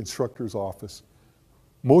go to the instructor's office,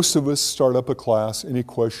 most of us start up a class. Any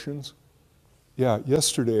questions? Yeah,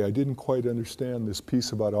 yesterday I didn't quite understand this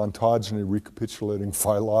piece about ontogeny recapitulating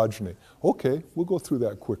phylogeny. Okay, we'll go through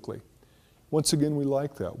that quickly. Once again, we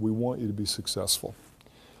like that. We want you to be successful.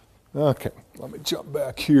 Okay, let me jump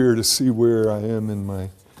back here to see where I am in my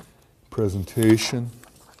presentation.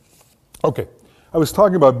 Okay, I was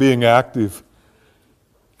talking about being active.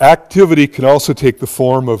 Activity can also take the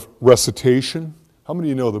form of recitation. How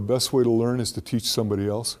many of you know the best way to learn is to teach somebody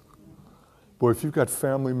else? Boy, if you've got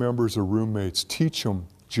family members or roommates, teach them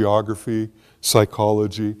geography,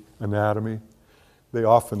 psychology, anatomy. They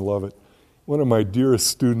often love it. One of my dearest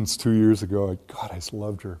students 2 years ago, God, I just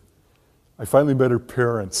loved her. I finally met her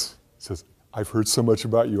parents. She says, I've heard so much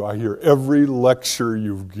about you. I hear every lecture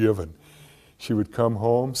you've given. She would come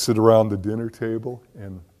home, sit around the dinner table,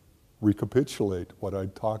 and recapitulate what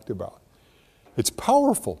I'd talked about. It's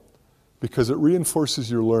powerful because it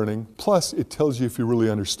reinforces your learning, plus it tells you if you really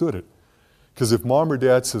understood it. Because if mom or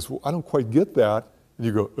dad says, well, I don't quite get that, and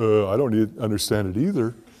you go, I don't understand it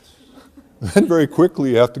either, Then very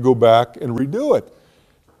quickly you have to go back and redo it.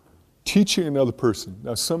 Teaching another person.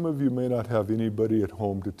 Now some of you may not have anybody at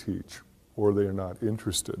home to teach, or they are not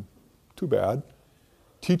interested. Too bad.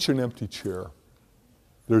 Teach an empty chair.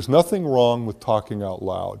 There's nothing wrong with talking out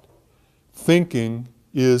loud. Thinking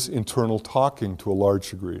is internal talking to a large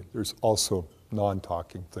degree. There's also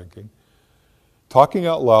non-talking thinking. Talking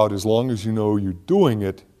out loud, as long as you know you're doing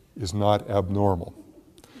it, is not abnormal.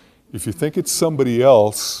 If you think it's somebody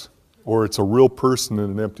else, or it's a real person in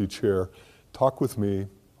an empty chair, talk with me.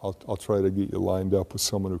 I'll try to get you lined up with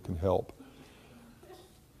someone who can help.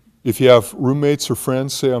 If you have roommates or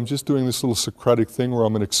friends, say, I'm just doing this little Socratic thing where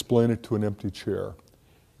I'm going to explain it to an empty chair.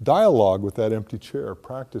 Dialogue with that empty chair.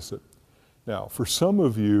 Practice it. Now, for some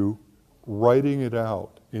of you, writing it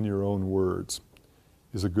out in your own words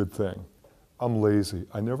is a good thing. I'm lazy.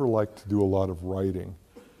 I never liked to do a lot of writing.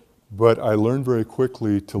 But I learned very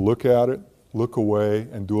quickly to look at it, look away,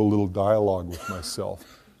 and do a little dialogue with myself.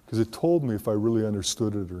 Because it told me if I really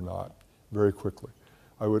understood it or not, very quickly.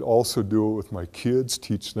 I would also do it with my kids,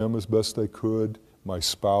 teach them as best I could, my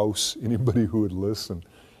spouse, anybody who would listen.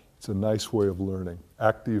 It's a nice way of learning.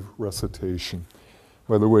 Active recitation.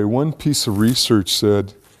 By the way, one piece of research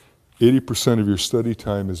said 80% of your study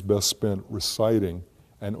time is best spent reciting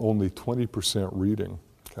and only 20% reading.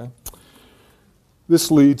 Okay?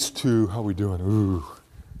 This leads to, how are we doing? Ooh.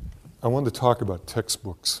 I wanted to talk about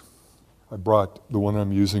textbooks. I brought the one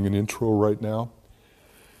I'm using in intro right now.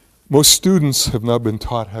 Most students have not been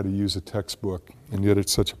taught how to use a textbook, and yet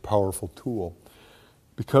it's such a powerful tool.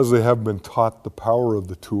 Because they haven't been taught the power of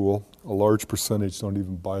the tool, a large percentage don't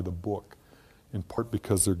even buy the book, in part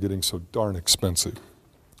because they're getting so darn expensive.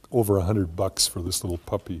 Over $100 for this little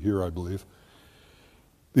puppy here, I believe.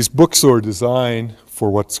 These books are designed for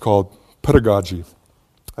what's called pedagogy.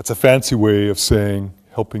 That's a fancy way of saying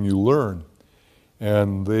helping you learn.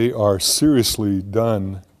 And they are seriously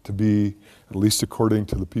done to be, at least according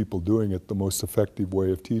to the people doing it, the most effective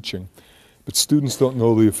way of teaching. But students don't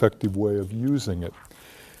know the effective way of using it.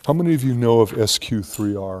 How many of you know of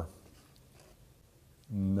SQ3R?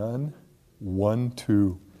 None? 1,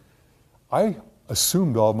 2. I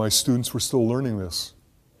assumed all my students were still learning this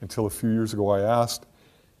until a few years ago I asked.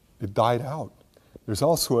 It died out. There's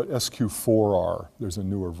also a SQ4R. There's a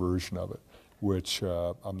newer version of it, which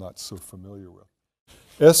I'm not so familiar with.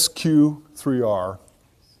 SQ3R,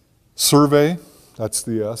 survey, that's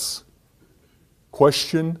the S.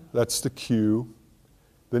 Question, that's the Q.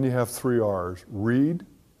 Then you have 3 R's, read,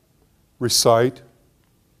 recite,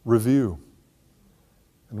 review.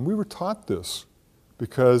 And we were taught this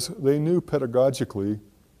because they knew pedagogically,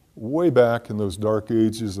 way back in those dark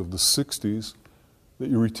ages of the 60s, that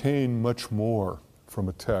you retain much more from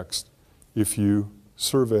a text if you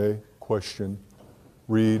survey, question,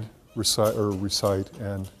 read, recite,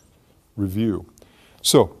 and review.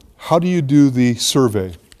 So, how do you do the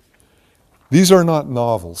survey? These are not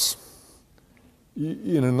novels.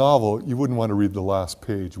 In a novel, you wouldn't want to read the last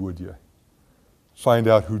page, would you? Find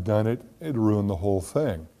out who done it, it'd ruin the whole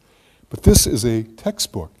thing. But this is a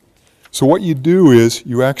textbook. So what you do is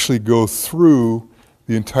you actually go through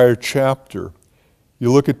the entire chapter.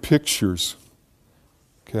 You look at pictures.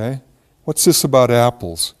 Okay? What's this about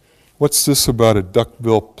apples? What's this about a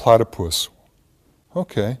duck-billed platypus?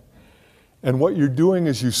 Okay. And what you're doing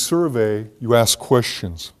is you survey, you ask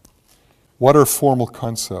questions. What are formal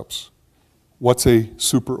concepts? What's a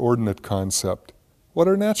superordinate concept? What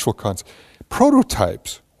are natural concepts?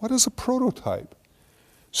 Prototypes. What is a prototype?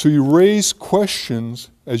 So you raise questions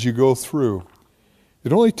as you go through.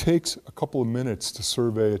 It only takes a couple of minutes to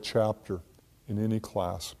survey a chapter in any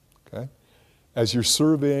class. Okay? As you're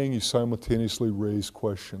surveying, you simultaneously raise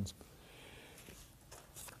questions.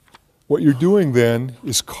 What you're doing then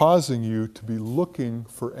is causing you to be looking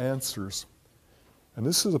for answers. And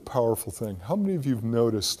this is a powerful thing. How many of you have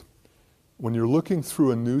noticed when you're looking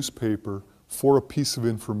through a newspaper for a piece of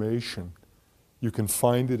information, you can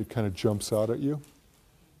find it, it kind of jumps out at you?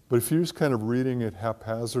 But if you're just kind of reading it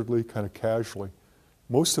haphazardly, kind of casually,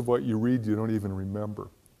 most of what you read you don't even remember.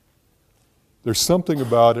 There's something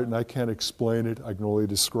about it, and I can't explain it, I can only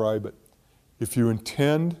describe it. If you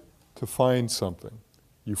intend to find something,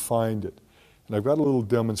 you find it. And I've got a little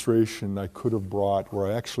demonstration I could have brought where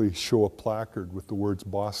I actually show a placard with the words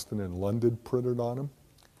Boston and London printed on them.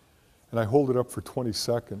 And I hold it up for 20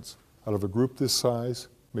 seconds. Out of a group this size,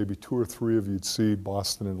 maybe 2 or 3 of you'd see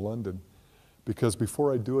Boston and London. Because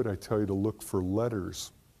before I do it, I tell you to look for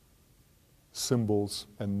letters, symbols,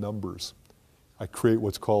 and numbers. I create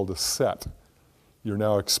what's called a set. You're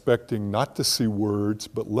now expecting not to see words,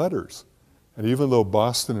 but letters. And even though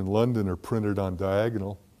Boston and London are printed on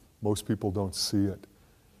diagonal, most people don't see it.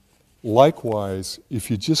 Likewise, if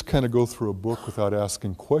you just kind of go through a book without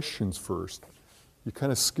asking questions first, you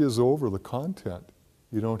kind of skizz over the content.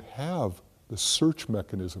 You don't have the search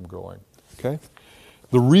mechanism going, okay?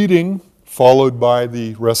 The reading followed by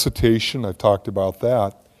the recitation, I've talked about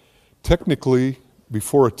that. Technically,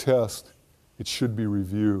 before a test, it should be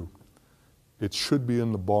review. It should be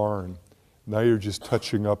in the barn. Now you're just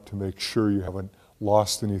touching up to make sure you haven't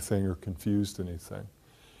lost anything or confused anything.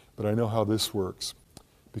 But I know how this works.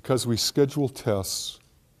 Because we schedule tests,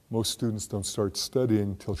 most students don't start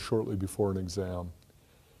studying till shortly before an exam.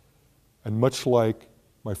 And much like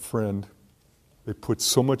my friend, they put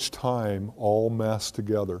so much time all massed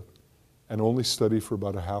together and only study for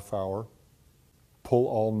about a half hour, pull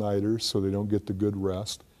all-nighters so they don't get the good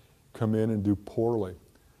rest, come in and do poorly.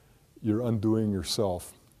 You're undoing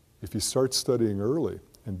yourself. If you start studying early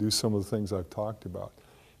and do some of the things I've talked about,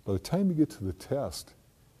 by the time you get to the test,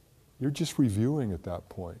 you're just reviewing at that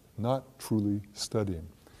point, not truly studying.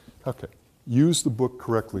 Okay, use the book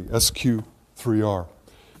correctly, SQ3R.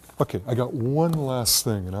 Okay, I got one last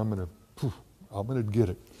thing, and I'm gonna get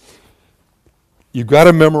it. You've got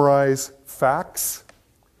to memorize facts.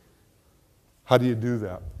 How do you do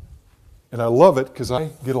that? And I love it because I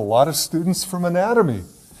get a lot of students from anatomy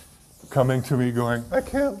coming to me going, I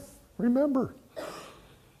can't remember.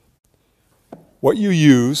 What you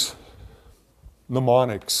use,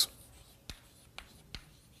 mnemonics.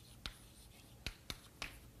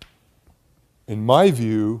 In my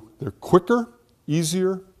view, they're quicker,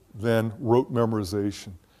 easier than rote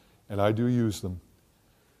memorization, and I do use them.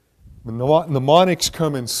 Mnemonics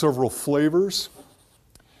come in several flavors.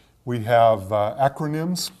 We have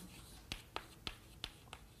acronyms.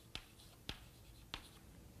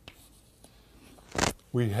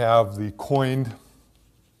 We have the coined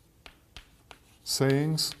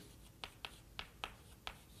sayings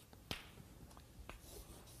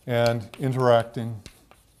and interacting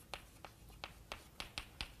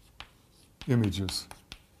images.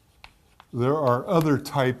 There are other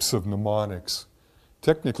types of mnemonics.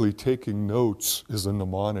 Technically, taking notes is a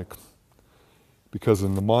mnemonic because a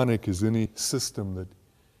mnemonic is any system that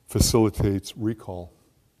facilitates recall.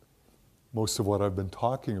 Most of what I've been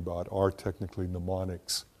talking about are technically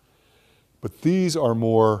mnemonics. But these are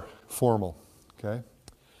more formal, okay?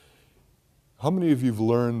 How many of you have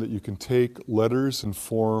learned that you can take letters and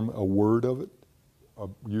form a word of it,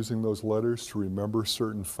 using those letters to remember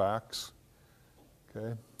certain facts?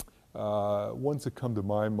 Okay. Ones that come to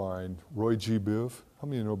my mind, Roy G. Biv. How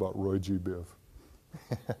many of you know about Roy G. Biv?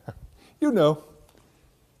 You know.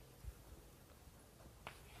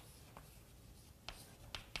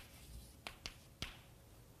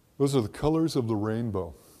 Those are the colors of the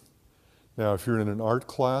rainbow. Now, if you're in an art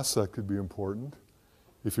class, that could be important.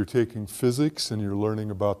 If you're taking physics and you're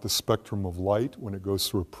learning about the spectrum of light when it goes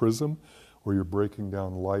through a prism, or you're breaking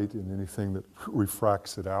down light in anything that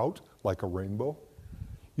refracts it out, like a rainbow,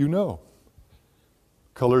 you know.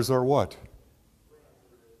 Colors are what?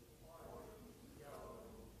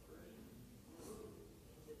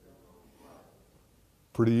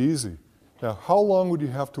 Pretty easy. Now, how long would you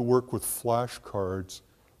have to work with flashcards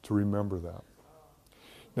to remember that?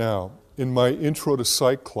 Now, in my intro to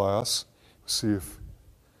psych class, see if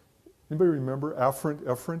anybody remember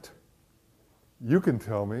afferent? You can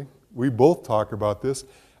tell me. We both talk about this.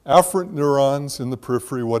 Afferent neurons in the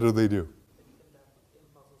periphery, what do?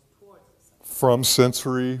 From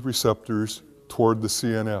sensory receptors toward the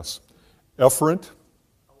CNS. Efferent,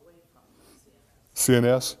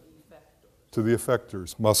 CNS, to the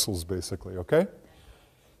effectors, muscles basically, okay?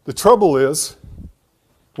 The trouble is,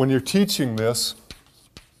 when you're teaching this,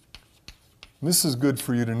 and this is good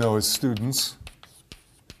for you to know as students,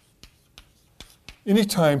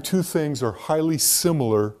 anytime two things are highly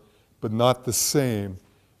similar but not the same,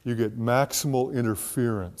 you get maximal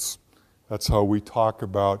interference. That's how we talk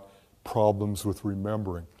about problems with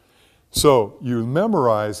remembering. So you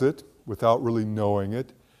memorize it without really knowing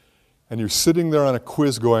it, and you're sitting there on a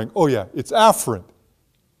quiz going, oh yeah, it's afferent.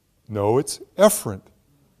 No, it's efferent.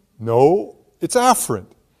 No, it's afferent.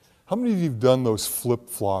 How many of you have done those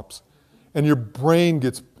flip-flops? And your brain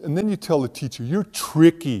gets, and then you tell the teacher, you're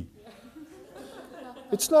tricky.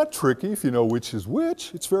 It's not tricky if you know which is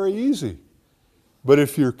which. It's very easy. But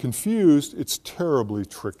if you're confused, it's terribly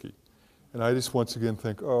tricky. And I just once again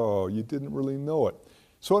think, oh, you didn't really know it.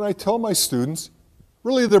 So when I tell my students,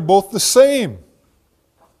 really they're both the same.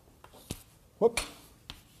 Whoop.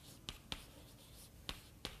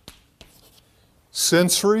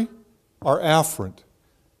 Sensory are afferent.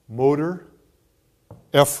 Motor,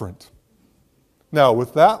 efferent. Now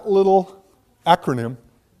with that little acronym,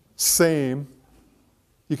 SAME,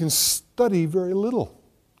 you can study very little.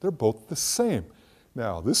 They're both the same.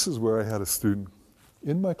 Now, this is where I had a student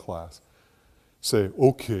in my class say,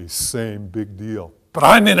 okay, same, big deal. But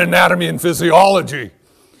I'm in anatomy and physiology.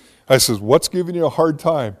 I says, what's giving you a hard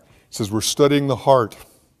time? He says, we're studying the heart.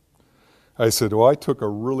 I said, well, I took a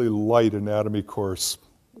really light anatomy course.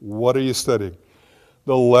 What are you studying?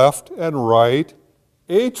 The left and right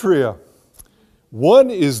atria. One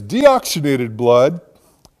is deoxygenated blood,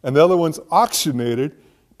 and the other one's oxygenated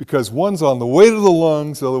because one's on the way to the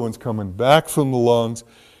lungs, the other one's coming back from the lungs.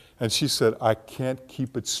 And she said, I can't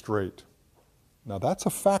keep it straight. Now, that's a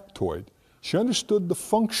factoid. She understood the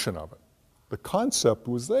function of it. The concept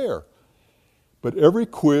was there. But every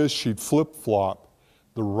quiz, she'd flip-flop.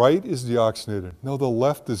 The right is deoxygenated. No, the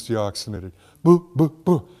left is deoxygenated. Boo, boo,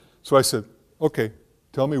 boo. So I said, okay,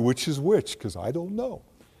 tell me which is which, because I don't know.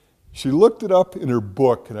 She looked it up in her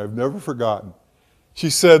book, and I've never forgotten. She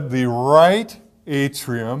said the right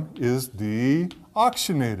atrium is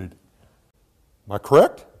deoxygenated. Am I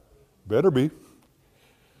correct? Better be.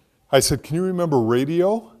 I said, can you remember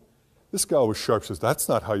radio? This guy was sharp. She says, that's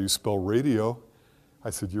not how you spell radio. I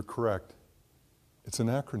said, you're correct. It's an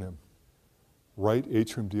acronym. Right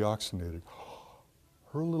atrium deoxygenated.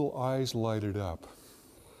 Her little eyes lighted up.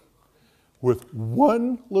 With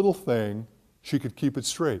one little thing, she could keep it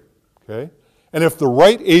straight, okay? And if the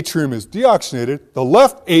right atrium is deoxygenated, the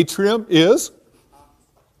left atrium is,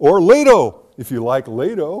 or LATO, if you like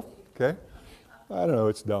LATO, okay? I don't know,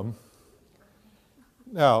 it's dumb.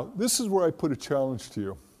 Now, this is where I put a challenge to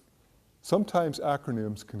you. Sometimes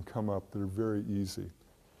acronyms can come up that are very easy.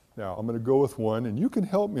 Now, I'm going to go with one, and you can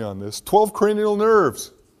help me on this. 12 cranial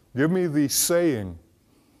nerves. Give me the saying.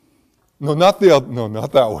 No, not the other. No,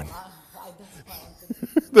 not that one.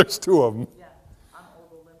 There's two of them. Yeah, on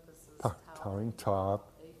Old Olympus's Towering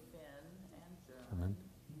top. a fin and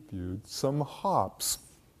Viewed some hops.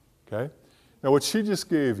 Okay? Now, what she just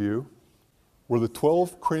gave you were the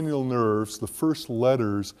 12 cranial nerves, the first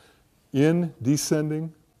letters in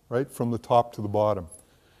descending, right, from the top to the bottom.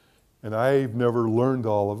 And I've never learned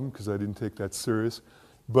all of them because I didn't take that serious.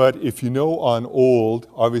 But if you know on old,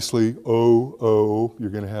 obviously O, O, you're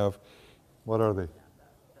going to have, what are they? the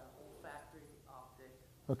olfactory optic.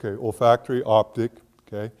 Okay, olfactory, optic,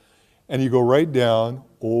 okay? And you go right down,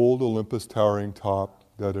 old Olympus towering top,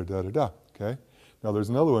 da da da da da, okay? Now there's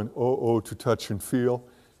another one, O, O, to touch and feel.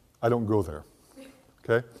 I don't go there,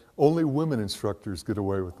 okay? Only women instructors get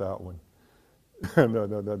away with that one.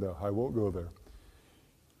 No, I won't go there.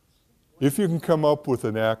 If you can come up with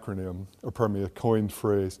an acronym, or pardon me, a coined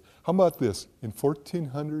phrase, how about this? In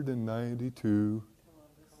 1492,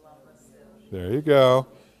 there you go.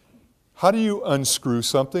 How do you unscrew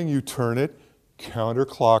something? You turn it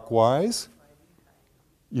counterclockwise.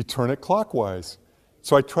 You turn it clockwise.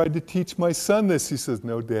 So I tried to teach my son this. He says,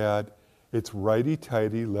 no, Dad, it's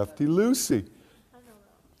righty-tighty, lefty-loosey.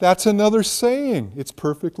 That's another saying. It's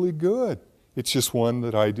perfectly good. It's just one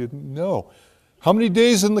that I didn't know. How many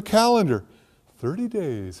days in the calendar? 30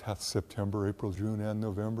 days hath September, April, June, and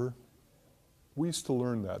November. We used to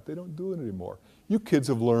learn that. They don't do it anymore. You kids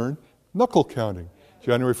have learned knuckle counting.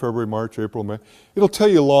 January, February, March, April, May. It'll tell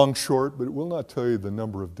you long, short, but it will not tell you the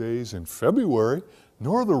number of days in February,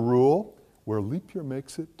 nor the rule where leap year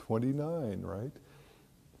makes it 29, right?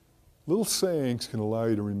 Little sayings can allow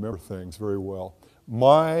you to remember things very well.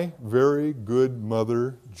 My very good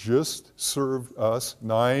mother just served us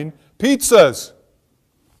 9 pizzas.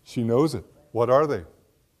 She knows it. What are they?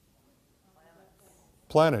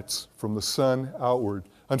 Planets from the sun outward.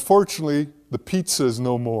 Unfortunately, the pizza is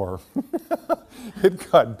no more.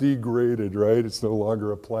 It got degraded, right? It's no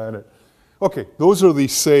longer a planet. Okay, those are the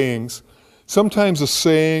sayings. Sometimes a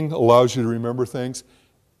saying allows you to remember things.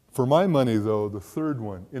 For my money, though, the third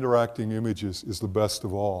one, interacting images, is the best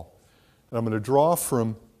of all. And I'm going to draw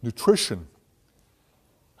from nutrition.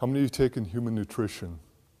 How many of you have taken human nutrition?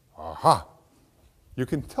 Aha! You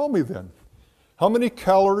can tell me then. How many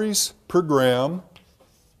calories per gram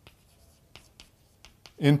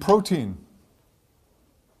in protein?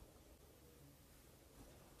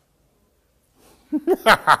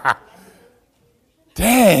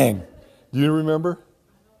 Dang! Do you remember?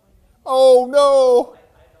 Oh, no!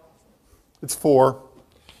 It's 4.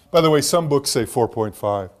 By the way, some books say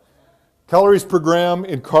 4.5. Calories per gram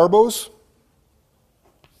in carbos?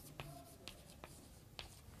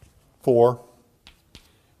 4.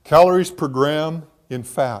 Calories per gram in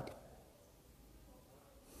fat?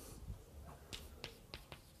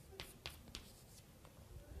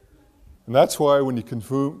 And that's why when you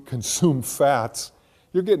consume fats,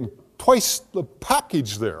 you're getting twice the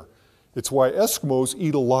package there. It's why Eskimos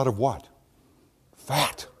eat a lot of what?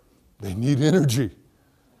 Fat. They need energy.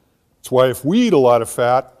 That's why if we eat a lot of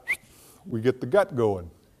fat, we get the gut going.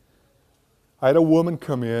 I had a woman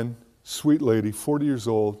come in, sweet lady, 40 years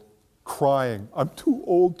old, crying, "I'm too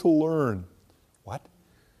old to learn." What?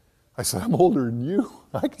 I said, "I'm older than you.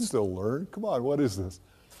 I can still learn. Come on, what is this?"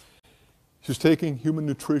 She was taking human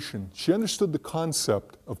nutrition. She understood the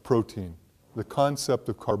concept of protein, the concept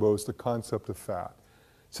of carbs, the concept of fat.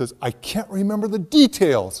 Says, "I can't remember the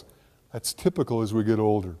details." That's typical as we get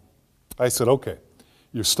older. I said, "Okay,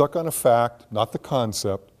 you're stuck on a fact, not the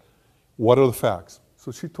concept. What are the facts?"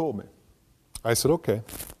 So she told me. I said, "Okay,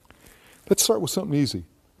 let's start with something easy.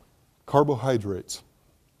 Carbohydrates.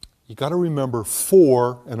 You got to remember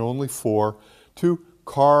 4 and only 4 to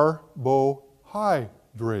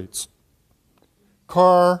carbohydrates.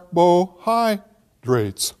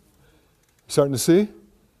 Carbohydrates." Starting to see?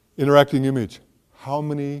 Interacting image. How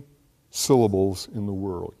many syllables in the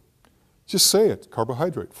world? Just say it,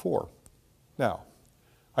 carbohydrate, 4. Now,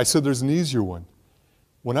 I said there's an easier one.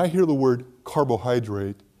 When I hear the word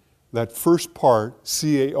carbohydrate, that first part,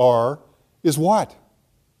 C-A-R, is what?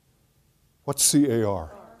 What's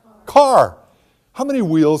C-A-R? Car. How many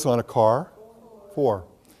wheels on a car? 4.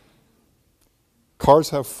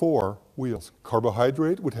 Cars have 4 wheels.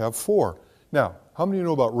 Carbohydrate would have 4. Now, how many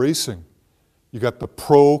know about racing? You got the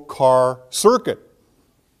pro car circuit.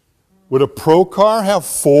 Would a pro car have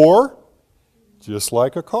 4? Just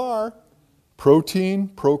like a car. Protein,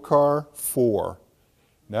 pro car, 4.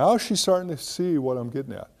 Now she's starting to see what I'm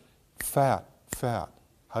getting at. Fat, fat.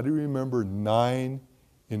 How do you remember 9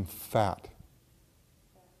 in fat?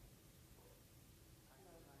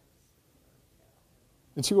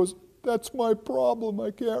 And she goes, "That's my problem,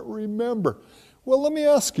 I can't remember." Well, let me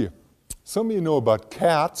ask you. Some of you know about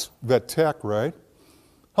cats, vet tech, right?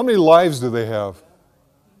 How many lives do they have?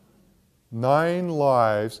 9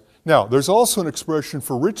 lives. Now, there's also an expression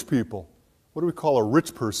for rich people. What do we call a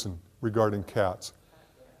rich person regarding cats?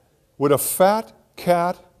 Would a fat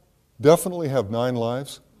cat definitely have 9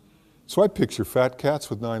 lives? So I picture fat cats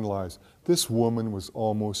with 9 lives. This woman was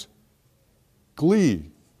almost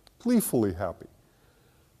gleefully happy.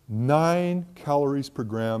 9 calories per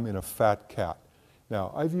gram in a fat cat.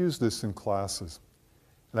 Now, I've used this in classes,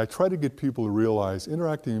 and I try to get people to realize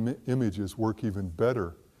interacting images work even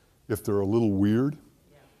better if they're a little weird.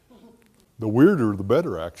 The weirder, the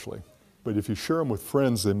better, actually. But if you share them with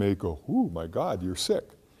friends, they may go, "Ooh, my God, you're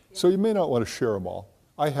sick." So you may not want to share them all.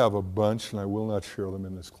 I have a bunch, and I will not share them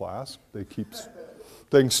in this class. They keep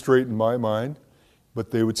things straight in my mind,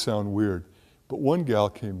 but they would sound weird. But one gal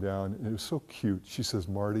came down, and it was so cute. She says,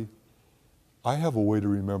 "Marty, I have a way to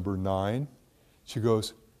remember 9. She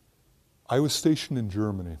goes, "I was stationed in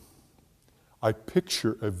Germany. I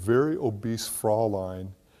picture a very obese Fraulein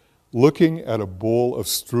looking at a bowl of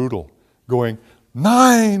strudel, going,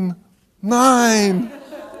 9, 9.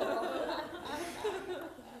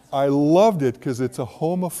 I loved it because it's a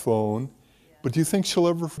homophone, but do you think she'll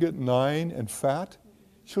ever forget 9 and fat?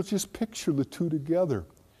 She'll just picture the two together.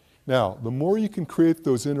 Now, the more you can create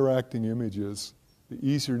those interacting images, the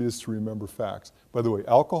easier it is to remember facts. By the way,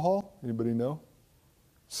 alcohol, anybody know?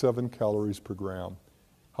 7 calories per gram.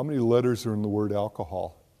 How many letters are in the word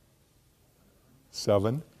alcohol?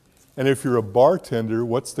 7. And if you're a bartender,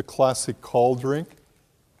 what's the classic call drink?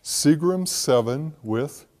 Seagram 7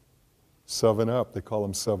 with 7-Up. They call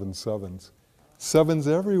them 7 sevens. 7's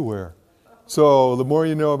everywhere. So the more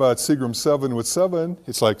you know about Seagram 7 with 7,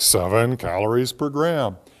 it's like 7 calories per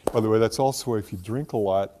gram. By the way, that's also if you drink a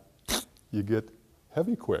lot, you get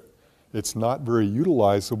heavy quick. It's not very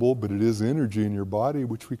utilizable, but it is energy in your body,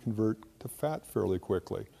 which we convert to fat fairly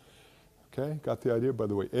quickly. Okay, got the idea? By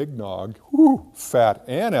the way, eggnog, fat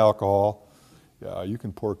and alcohol, yeah, you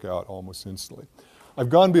can pork out almost instantly. I've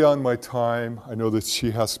gone beyond my time. I know that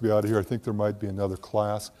she has to be out of here. I think there might be another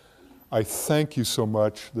class. I thank you so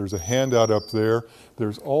much. There's a handout up there.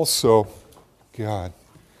 There's also, God,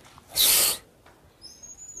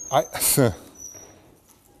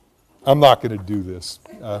 I'm not going to do this.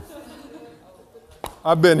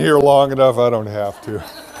 I've been here long enough, I don't have to.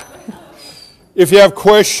 If you have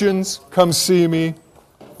questions, come see me.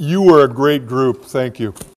 You were a great group. Thank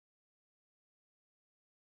you.